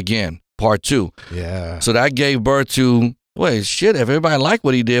Bang again, part 2. Yeah. So that gave birth to, wait, shit, if everybody liked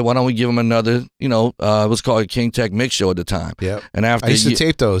what he did, why don't we give him another, it was called a King Tech Mix Show at the time. Yeah. And after I used to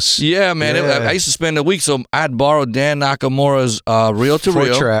tape those. Yeah, man. Yeah. I used to spend a week, so I'd borrow Dan Nakamura's Reel to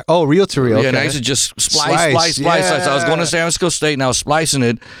Reel. Track. Oh, Reel to Reel. Yeah, okay. and I used to just splice. So I was going to San Francisco State, and I was splicing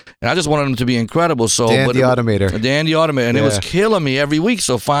it, and I just wanted them to be incredible. So Dan the Automator. And it was killing me every week.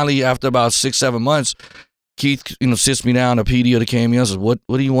 So finally, after about 6-7 months, Keith, sits me down, the PD of the came in and says, what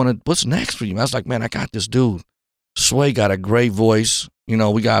do you want to, what's next for you? I was like, man, I got this dude. Sway got a great voice. We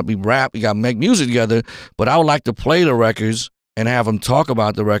rap, we got to make music together, but I would like to play the records and have them talk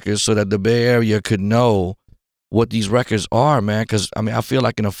about the records so that the Bay Area could know what these records are, man. Because, I feel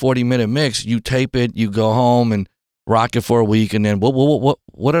like in a 40-minute mix, you tape it, you go home and rock it for a week, and then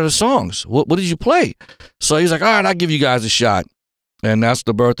what are the songs? What did you play? So he's like, all right, I'll give you guys a shot. And that's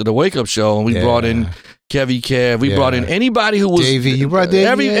the birth of the Wake Up Show. And we brought in Kevy Kev. We brought in anybody who was Davey. You brought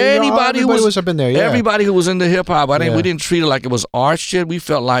Davey. Anybody who was up in there. Yeah. Everybody who was into hip hop. We didn't treat it like it was our shit. We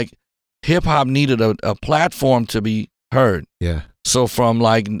felt like hip hop needed a platform to be heard. Yeah. So from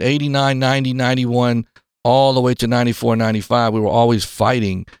like 89, 90, 91, all the way to 94, 95, we were always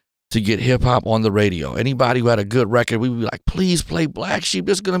fighting to get hip hop on the radio. Anybody who had a good record, we would be like, please play Black Sheep.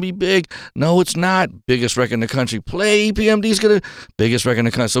 This is going to be big. No, it's not. Biggest record in the country. Play EPMD's going to, biggest record in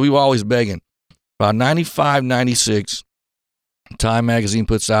the country. So we were always begging. About 95, 96, Time Magazine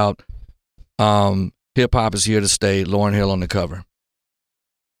puts out Hip Hop is Here to Stay, Lauryn Hill on the cover.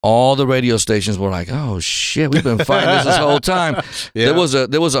 All the radio stations were like, oh shit, we've been fighting this whole time. Yeah.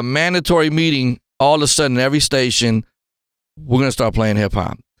 There was a mandatory meeting all of a sudden every station, we're going to start playing hip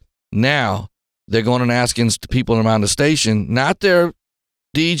hop. Now, they're going and asking people around the station, not their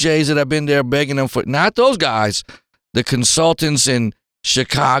DJs that have been there begging them for, not those guys, the consultants in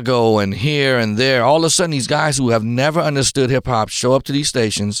Chicago and here and there. All of a sudden, these guys who have never understood hip-hop show up to these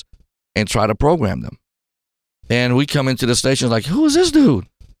stations and try to program them. And we come into the stations like, who is this dude?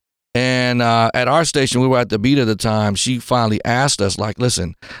 And at our station, we were at the beat at the time. She finally asked us, like,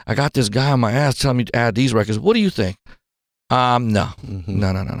 listen, I got this guy on my ass telling me to add these records. What do you think? No. Mm-hmm.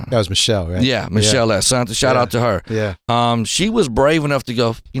 No. That was Michelle, right? Yeah, Michelle S. Shout out to her. Yeah. She was brave enough to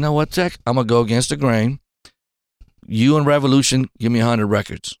go, you know what, Tech? I'm going to go against the grain. You and Revolution, give me 100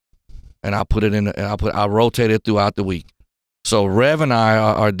 records. And I'll put it in, I'll rotate it throughout the week. So Rev and I,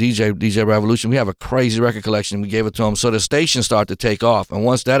 our DJ Revolution, we have a crazy record collection. We gave it to him. So the station started to take off. And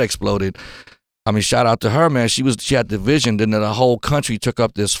once that exploded, shout out to her, man. She had the vision. Then the whole country took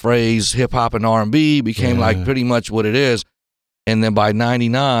up this phrase, hip hop and R&B, became like pretty much what it is. And then by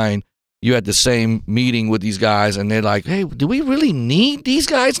 99, you had the same meeting with these guys, and they're like, hey, do we really need these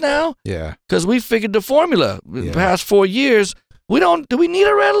guys now? Yeah. Because we figured the formula. The past 4 years, do we need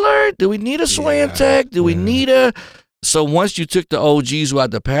a Red Alert? Do we need a Sway and Tech? Do we need a... So once you took the OGs who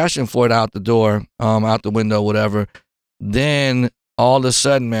had the passion for it out the door, out the window, whatever, then all of a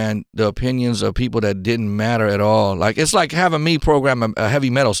sudden, man, the opinions of people that didn't matter at all. Like, it's like having me program a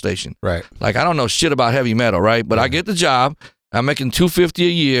heavy metal station. Right. Like, I don't know shit about heavy metal, right? But I get the job. I'm making $250 a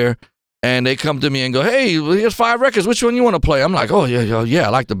year, and they come to me and go, hey, here's 5 records. Which one you want to play? I'm like, oh, yeah, I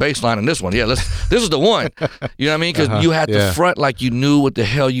like the bass line in this one. Yeah, this is the one. You know what I mean? Because you had to front like you knew what the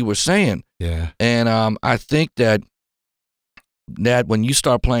hell you were saying. Yeah. And I think that when you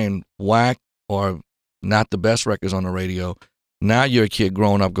start playing whack or not the best records on the radio, now you're a kid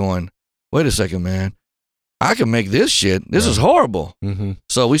growing up going, wait a second, man. I can make this shit. This is horrible. Mm-hmm.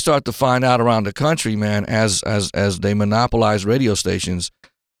 So we start to find out around the country, man, as they monopolize radio stations,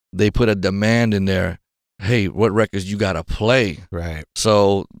 they put a demand in there. Hey, what records you got to play? Right.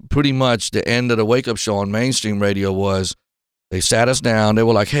 So pretty much the end of the Wake Up Show on mainstream radio was they sat us down. They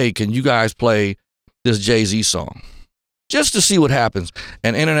were like, hey, can you guys play this Jay-Z song? Just to see what happens.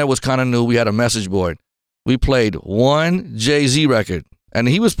 And internet was kind of new. We had a message board. We played one Jay-Z record, and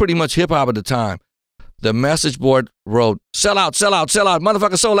he was pretty much hip-hop at the time. The message board wrote, sell out,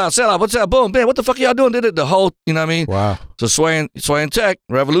 motherfucker sold out, sell out, what's that, boom, bam, what the fuck y'all doing? Did it the whole, you know what I mean? Wow. So Sway and Tech,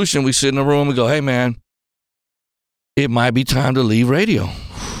 Revolution, we sit in the room, we go, hey man, it might be time to leave radio.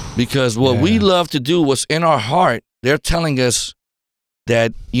 Because what we love to do, what's in our heart, they're telling us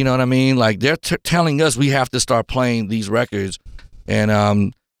that, you know what I mean? Like, they're telling us we have to start playing these records.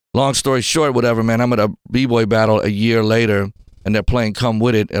 And long story short, whatever, man, I'm at a B-Boy battle a year later, and they're playing Come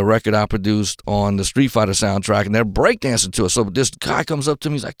With It, a record I produced on the Street Fighter soundtrack, and they're breakdancing to it. So this guy comes up to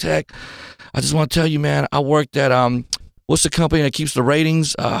me, he's like, Tech, I just want to tell you, man, I worked at, what's the company that keeps the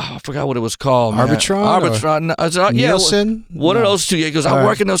ratings? I forgot what it was called, man. Arbitron? Nielsen? One of those two. Yeah, because I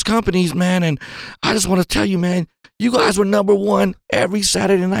work in those companies, man, and I just want to tell you, man, you guys were number one every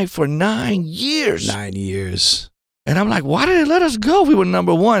Saturday night for 9 years. 9 years. And I'm like, why did they let us go? We were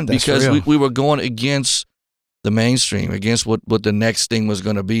number one. That's because we were going against the mainstream, against what the next thing was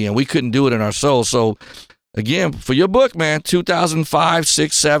going to be, and we couldn't do it in our soul. So, again, for your book, man, 2005,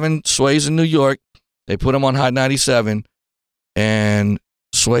 6, 7, Sway's in New York. They put him on Hot 97, and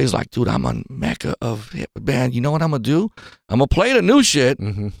Sway's like, dude, I'm a mecca of hip. Man, you know what I'm going to do? I'm going to play the new shit,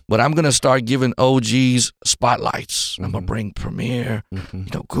 but I'm going to start giving OGs spotlights. I'm going to bring Premier,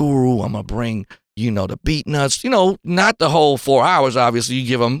 Guru. I'm going to bring, the Beat Nuts. Not the whole 4 hours, obviously. You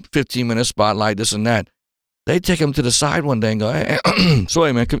give them 15-minute spotlight, this and that. They take him to the side one day and go, hey,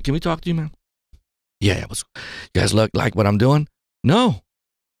 Sway, man, can we talk to you, man? Yeah, you guys look like what I'm doing? No,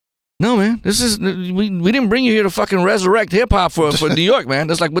 man. This is we didn't bring you here to fucking resurrect hip hop for New York, man.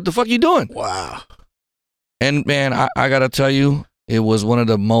 That's like, what the fuck you doing? Wow. And man, I gotta tell you, it was one of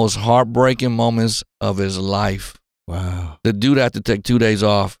the most heartbreaking moments of his life. Wow. The dude had to take 2 days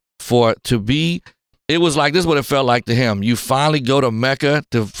off it was like, this is what it felt like to him. You finally go to Mecca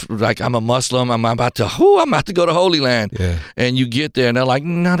I'm a Muslim. I'm about to go to Holy Land. Yeah. And you get there and they're like,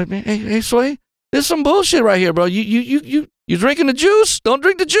 hey, Sway, there's some bullshit right here, bro. You drinking the juice? Don't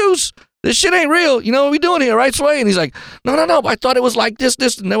drink the juice. This shit ain't real. You know what we doing here, right, Sway? And he's like, no. I thought it was like this.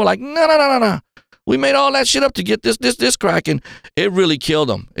 And they were like, no. We made all that shit up to get this cracking. It really killed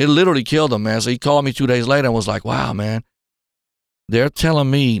him. It literally killed him, man. So he called me 2 days later and was like, wow, man. They're telling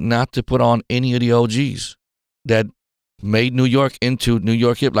me not to put on any of the OGs that made New York into New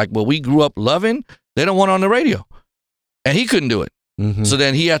York hip. Like what we grew up loving, they don't want on the radio. And he couldn't do it. So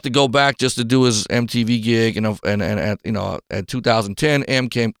then he had to go back just to do his MTV gig. And at 2010, M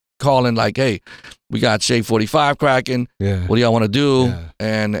came calling like, hey, we got Shade 45 cracking. Yeah. What do y'all want to do? Yeah.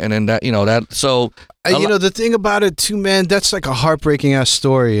 And then that, so. The thing about it too, man, that's like a heartbreaking ass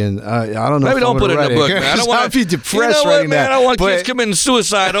story, and I don't know. Maybe don't put it in the book, man. I don't want to be depressed writing that. I don't want kids committing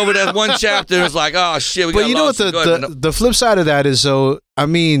suicide over that one chapter. It's like, oh shit. We got you know what the flip side of that is, though. I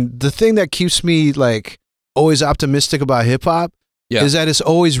mean, the thing that keeps me like always optimistic about hip hop is that it's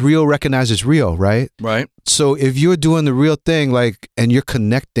always real, recognized as real, right? Right. So if you're doing the real thing, like, and you're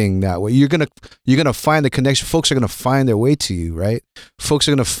connecting that way, you're gonna find the connection. Folks are gonna find their way to you, right? Folks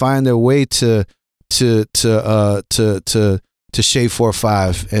are gonna find their way to Shade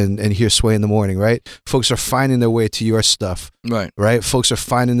 4-5 and hear Sway in the morning, right? Folks are finding their way to your stuff, right? Folks are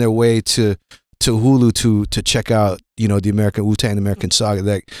finding their way to Hulu to check out, the American Wu-Tang, the American Saga.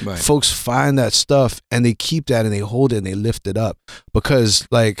 Like, folks find that stuff and they keep that and they hold it and they lift it up, because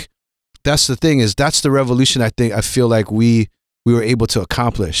like that's the thing, is that's the revolution I feel like we were able to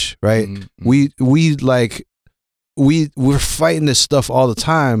accomplish, right? We're fighting this stuff all the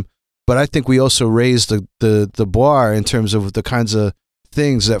time. But I think we also raised the bar in terms of the kinds of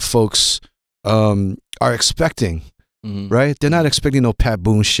things that folks are expecting, right? They're not expecting no Pat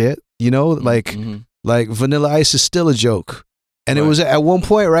Boone shit, like Vanilla Ice is still a joke. And it was at one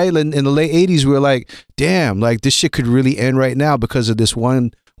point, right, in the late 80s, we were like, damn, like this shit could really end right now because of this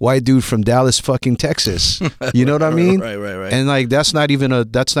one white dude from Dallas fucking Texas. You know what I mean? Right. And like that's not even a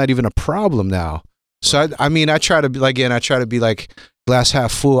problem now. So I try to be like glass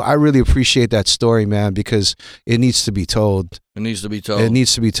half full. I really appreciate that story, man, because it needs to be told. It needs to be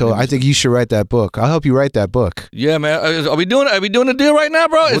told. I think you should write that book. I'll help you write that book. Yeah, man. Are we doing a deal right now,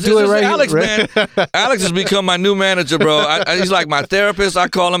 bro? We'll do it right Alex, here, man. Alex has become my new manager, bro. He's like my therapist. I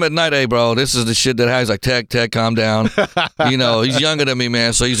call him at night. Hey, bro, this is the shit that he's like, Tech, calm down. He's younger than me,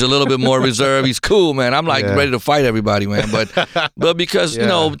 man, so he's a little bit more reserved. He's cool, man. I'm like ready to fight everybody, man. But because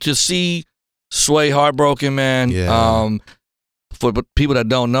to see Sway heartbroken, man. For people that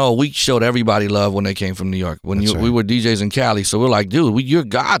don't know, we showed everybody love when they came from New York. We were DJs in Cali, so we're like, dude, you're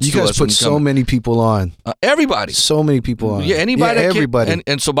gods to us. You guys put so many people on. Everybody. So many people on. Yeah, anybody. Yeah, everybody.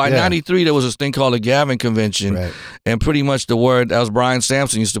 And so by 93, there was this thing called the Gavin Convention. Right. And pretty much that was Brian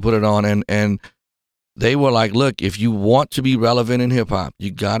Sampson used to put it on. And they were like, look, if you want to be relevant in hip-hop,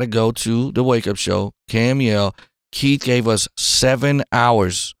 you got to go to the Wake Up Show, KMEL. Keith gave us 7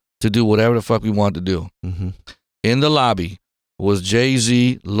 hours to do whatever the fuck we wanted to do. In the lobby was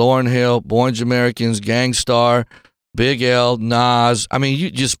Jay-Z, Lauryn Hill, Born Americans, Gang Starr, Big L, Nas. I mean, you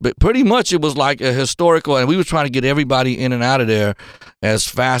just pretty much it was like a historical, and we were trying to get everybody in and out of there as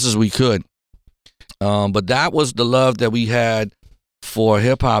fast as we could. But that was the love that we had for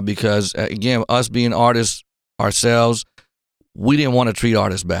hip hop because, again, us being artists ourselves, we didn't want to treat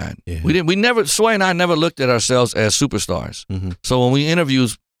artists bad. Yeah. We never, Sway and I never looked at ourselves as superstars. Mm-hmm. So when we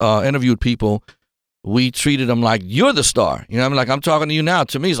interviewed people, we treated them like you're the star. You know what I mean? Like I'm talking to you now.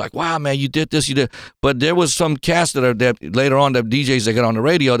 To me, it's like, wow, man, you did this, you did. But there was some cast that later on, the DJs that get on the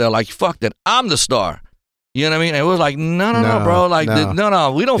radio, they're like, fuck that, I'm the star. You know what I mean? And it was like, no, bro. Like,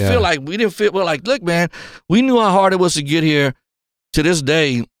 no. We don't feel like, we're like, look, man, we knew how hard it was to get here. To this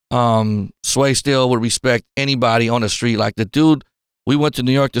day, Sway still would respect anybody on the street. Like the dude, we went to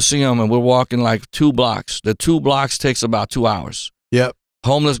New York to see him and we're walking like 2 blocks. The 2 blocks takes about 2 hours. Yep.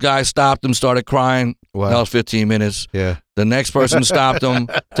 Homeless guy stopped him, started crying. Wow. That was 15 minutes. Yeah. The next person stopped him,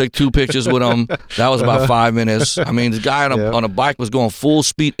 took 2 pictures with him. That was about 5 minutes. I mean, the guy on a bike was going full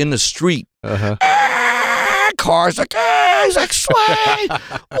speed in the street. Cars like, hey, he's like, Sway,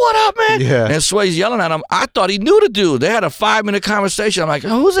 what up, man? Yeah. And Sway's yelling at him. I thought he knew the dude. They had a 5-minute conversation. I'm like,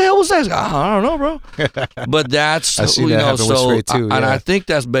 who the hell was that? I don't know, bro. But that's, I see that happen with Sway too. And I think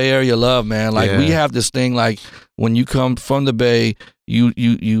that's Bay Area love, man. Like we have this thing, like when you come from the Bay,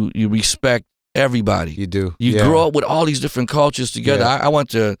 you respect everybody. You do. You grow up with all these different cultures together. I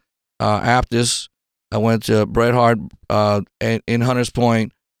went to Aptus. I went to Bret Hart in Hunters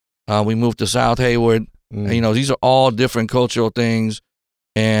Point. We moved to South Hayward. And, you know, these are all different cultural things,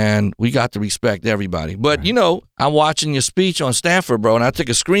 and we got to respect everybody. But, you know, I'm watching your speech on Stanford, bro, and I took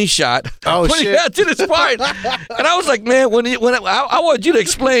a screenshot when you got to this part. And I was like, man, when I want you to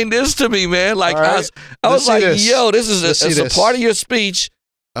explain this to me, man. Like, right. I was like, yo, this is a part of your speech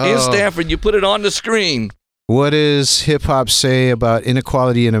in Stanford. You put it on the screen. What does hip-hop say about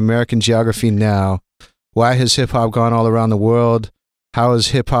inequality in American geography now? Why has hip-hop gone all around the world? How is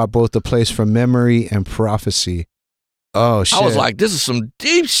hip-hop both a place for memory and prophecy? Oh, shit. I was like, this is some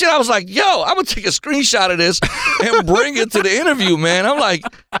deep shit. I was like, yo, I'm going to take a screenshot of this and bring it to the interview, man. I'm like,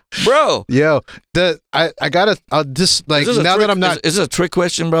 bro. Yo, I got to, I'll just, like, now that I'm not. Is this a trick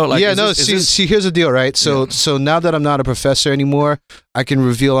question, bro? Like, yeah, no, see, here's the deal, right? So now that I'm not a professor anymore, I can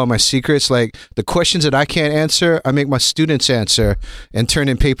reveal all my secrets. Like, the questions that I can't answer, I make my students answer and turn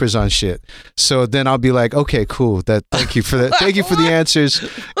in papers on shit. So then I'll be like, okay, cool. Thank you for that. Thank you for the answers.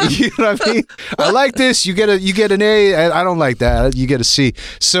 You know what I mean? I like this. You get an A. I don't like that. You get a C.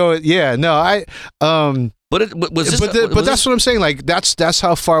 So yeah, no, But that's what I'm saying. Like that's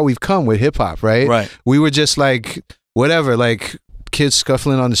how far we've come with hip hop, right? Right. We were just like whatever, like kids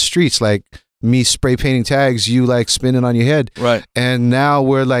scuffling on the streets, like me spray painting tags, you like spinning on your head. Right. And now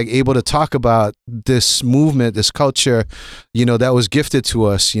we're like able to talk about this movement, this culture, you know, that was gifted to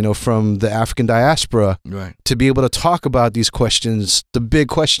us, you know, from the African diaspora. Right. To be able to talk about these questions, the big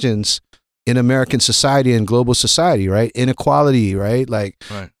questions in American society and global society, right? Inequality, right? Like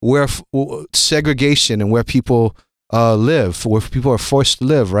where segregation and where people live, where people are forced to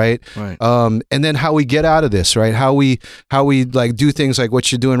live, right? Right. And then how we get out of this, right? How we like do things like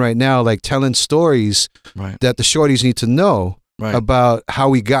what you're doing right now, like telling stories that the shorties need to know about how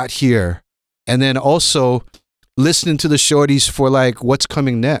we got here, and then also listening to the shorties for like what's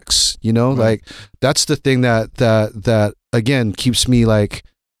coming next. You know, like that's the thing that again keeps me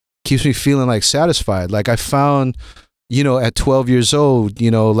feeling like satisfied. Like I found, you know, at 12 years old,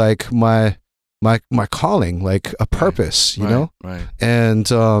 you know, like my calling, like a purpose, you know? Right. And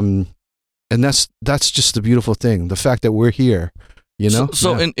that's just the beautiful thing. The fact that we're here, you know?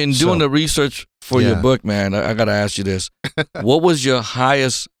 So in doing the research for your book, man, I got to ask you this. What was your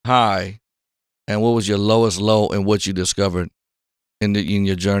highest high and what was your lowest low in what you discovered in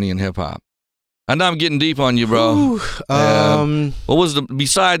your journey in hip hop? I know I'm getting deep on you, bro. What was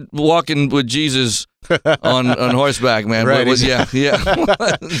beside walking with Jesus on horseback, man? Right. To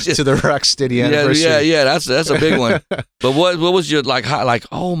the Rocksteady anniversary. Yeah. That's a big one. But what was your like?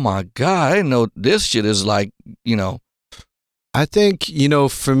 Oh my God, I didn't know this shit is like, you know. I think, you know,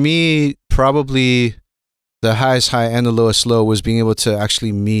 for me, probably the highest high and the lowest low was being able to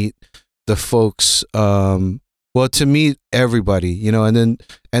actually meet the folks. Well, to meet everybody, you know, and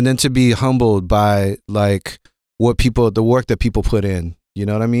then to be humbled by like the work that people put in, you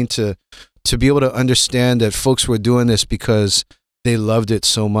know what I mean? To be able to understand that folks were doing this because they loved it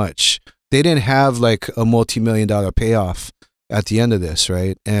so much. They didn't have like a multi-million-dollar payoff at the end of this,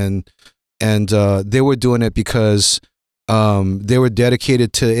 right? And they were doing it because they were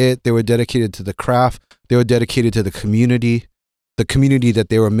dedicated to it. They were dedicated to the craft. They were dedicated to the community that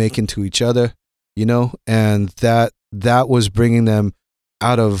they were making to each other. You know, and that was bringing them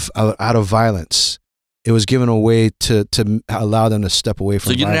out of violence, it was given away to allow them to step away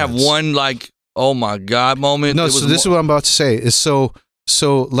from. So you didn't have one like, oh my God moment. No, so this is what I'm about to say. Is so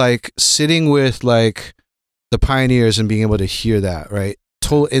like sitting with like the pioneers and being able to hear that, right?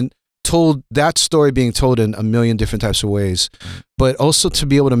 Told that story being told in a million different types of ways, but also to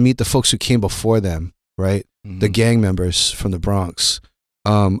be able to meet the folks who came before them, right? Mm-hmm. The gang members from the Bronx.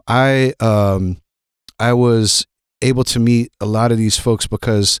 I was able to meet a lot of these folks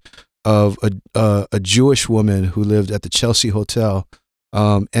because of a Jewish woman who lived at the Chelsea Hotel,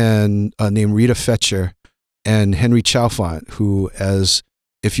 and named Rita Fetcher, and Henry Chalfant, who, as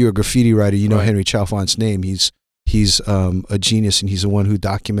if you're a graffiti writer, you know right. Henry Chalfant's name. He's a genius, and he's the one who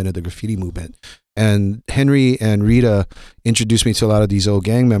documented the graffiti movement. And Henry and Rita introduced me to a lot of these old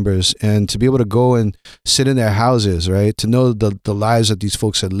gang members, and to be able to go and sit in their houses, right? To know the lives that these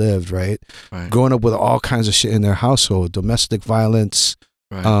folks had lived, right? Growing up with all kinds of shit in their household, domestic violence,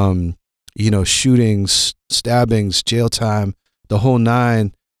 right. Shootings, stabbings, jail time, the whole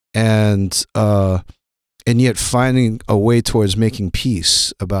nine, and yet finding a way towards making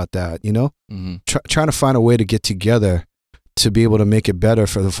peace about that, mm-hmm. Trying to find a way to get together to be able to make it better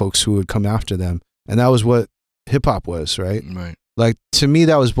for the folks who would come after them. And that was what hip hop was, right? Right. Like, to me,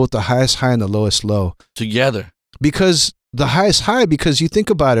 that was both the highest high and the lowest low. Together. Because the highest high, because you think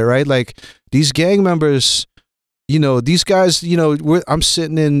about it, right? Like, these gang members, these guys, I'm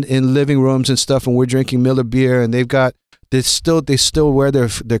sitting in living rooms and stuff, and we're drinking Miller beer, and they still wear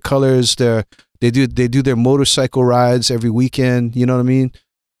their colors, they do their motorcycle rides every weekend, you know what I mean?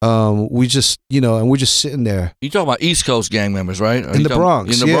 We just, and we're just sitting there. You talking about East Coast gang members, right? In the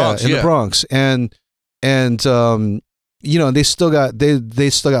Bronx. In the Bronx. And they still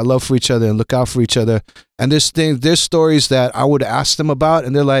got love for each other and look out for each other. And there's stories that I would ask them about,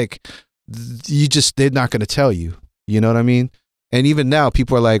 and they're like, they're not going to tell you. You know what I mean? And even now,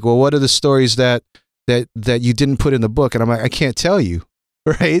 people are like, well, what are the stories that you didn't put in the book? And I'm like, I can't tell you.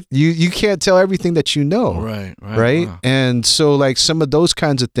 Right? You can't tell everything that you know. Right? Wow. And so, like, some of those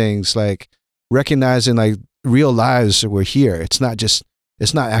kinds of things, like recognizing like real lives were here. It's not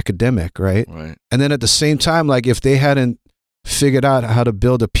academic, right? Right. And then at the same time, like, if they hadn't figured out how to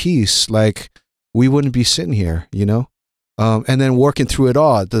build a peace, like, we wouldn't be sitting here, and then working through it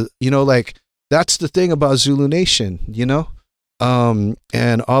all. Like, that's the thing about Zulu Nation,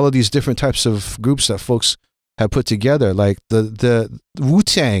 and all of these different types of groups that folks have put together, like the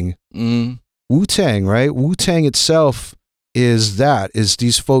Wu-Tang, Wu-Tang, right? Wu-Tang itself is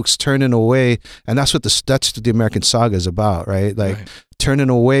these folks turning away, and that's what the American Saga is about, right? Like, right. Turning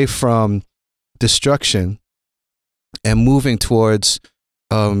away from destruction and moving towards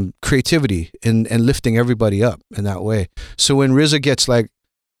creativity and lifting everybody up in that way. So when RZA gets like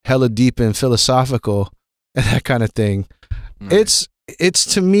hella deep and philosophical and that kind of thing, right. It's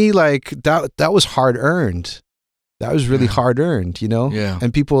to me like that was hard earned. That was really hard earned, Yeah.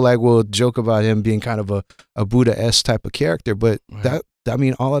 And people will joke about him being kind of a Buddha-esque type of character, but right.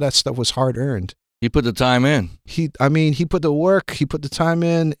 All of that stuff was hard earned. He put the time in. He put the work, he put the time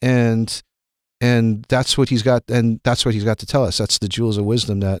in, and that's what he's got, and that's what he's got to tell us. That's the jewels of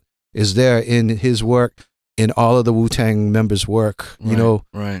wisdom that is there in his work, in all of the Wu-Tang members' work. Right,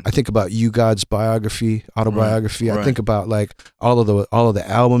 right. I think about You God's autobiography. Right, I think about like all of the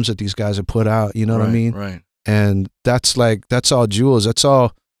albums that these guys have put out. You know what I mean? Right. And that's all jewels. That's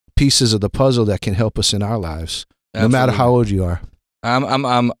all pieces of the puzzle that can help us in our lives, Absolutely. No matter how old you are.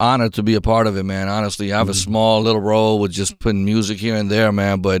 I'm honored to be a part of it, man. Honestly, I have a small little role with just putting music here and there,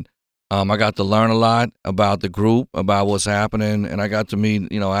 man. But I got to learn a lot about the group, about what's happening, and I got to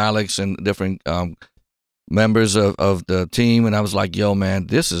meet Alex and different members of the team, and I was like, yo, man,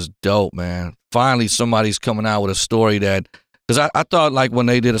 this is dope, man. Finally, somebody's coming out with a story that, because I thought like when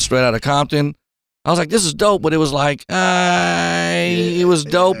they did a Straight Outta Compton, I was like, this is dope, but it was like, it was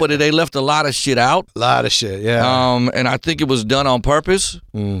dope, but they left a lot of shit out. A lot of shit, yeah. And I think it was done on purpose,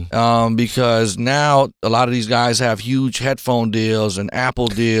 because now a lot of these guys have huge headphone deals and Apple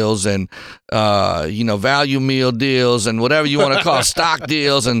deals and, value meal deals and whatever you want to call stock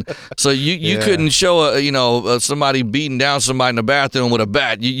deals. And so you couldn't show somebody beating down somebody in the bathroom with a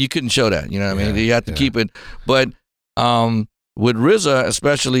bat. You couldn't show that, you know what I mean? You have to keep it. But, with RZA,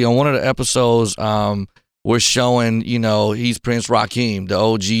 especially on one of the episodes, we're showing, he's Prince Rakeem, the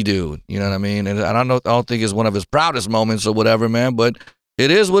OG dude. You know what I mean? And I don't think it's one of his proudest moments or whatever, man. But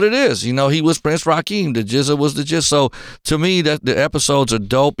it is what it is. He was Prince Rakeem. The Jizza was the Jizza. So to me, that the episodes are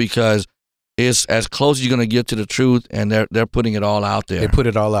dope because it's as close as you're gonna get to the truth, and they're putting it all out there. They put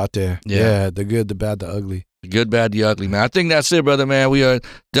it all out there. Yeah, the good, the bad, the ugly. The good, bad, the ugly, man. I think that's it, brother, man. We are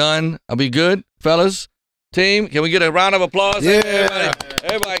done. I'll be good, fellas. Team, can we get a round of applause? Yeah.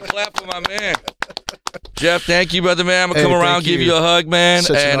 Everybody clap for my man. Jeff, thank you, brother, man. I'm gonna come around, give you a hug, man.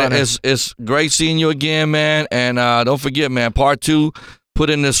 Such an honor. It's great seeing you again, man. And don't forget, man, part 2. Put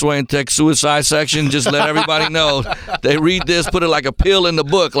in the Sway and Tech suicide section. Just let everybody know. They read this, put it like a pill in the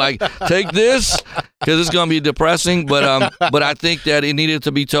book. Like, take this, because it's going to be depressing. But I think that it needed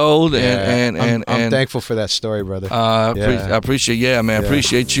to be told. And I'm thankful for that story, brother. I appreciate, man. Yeah.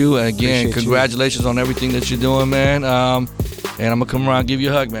 Appreciate you. And again, Appreciate congratulations on everything that you're doing, man. And I'm going to come around and give you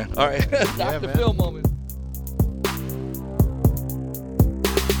a hug, man. All right. Dr. man. Phil moment.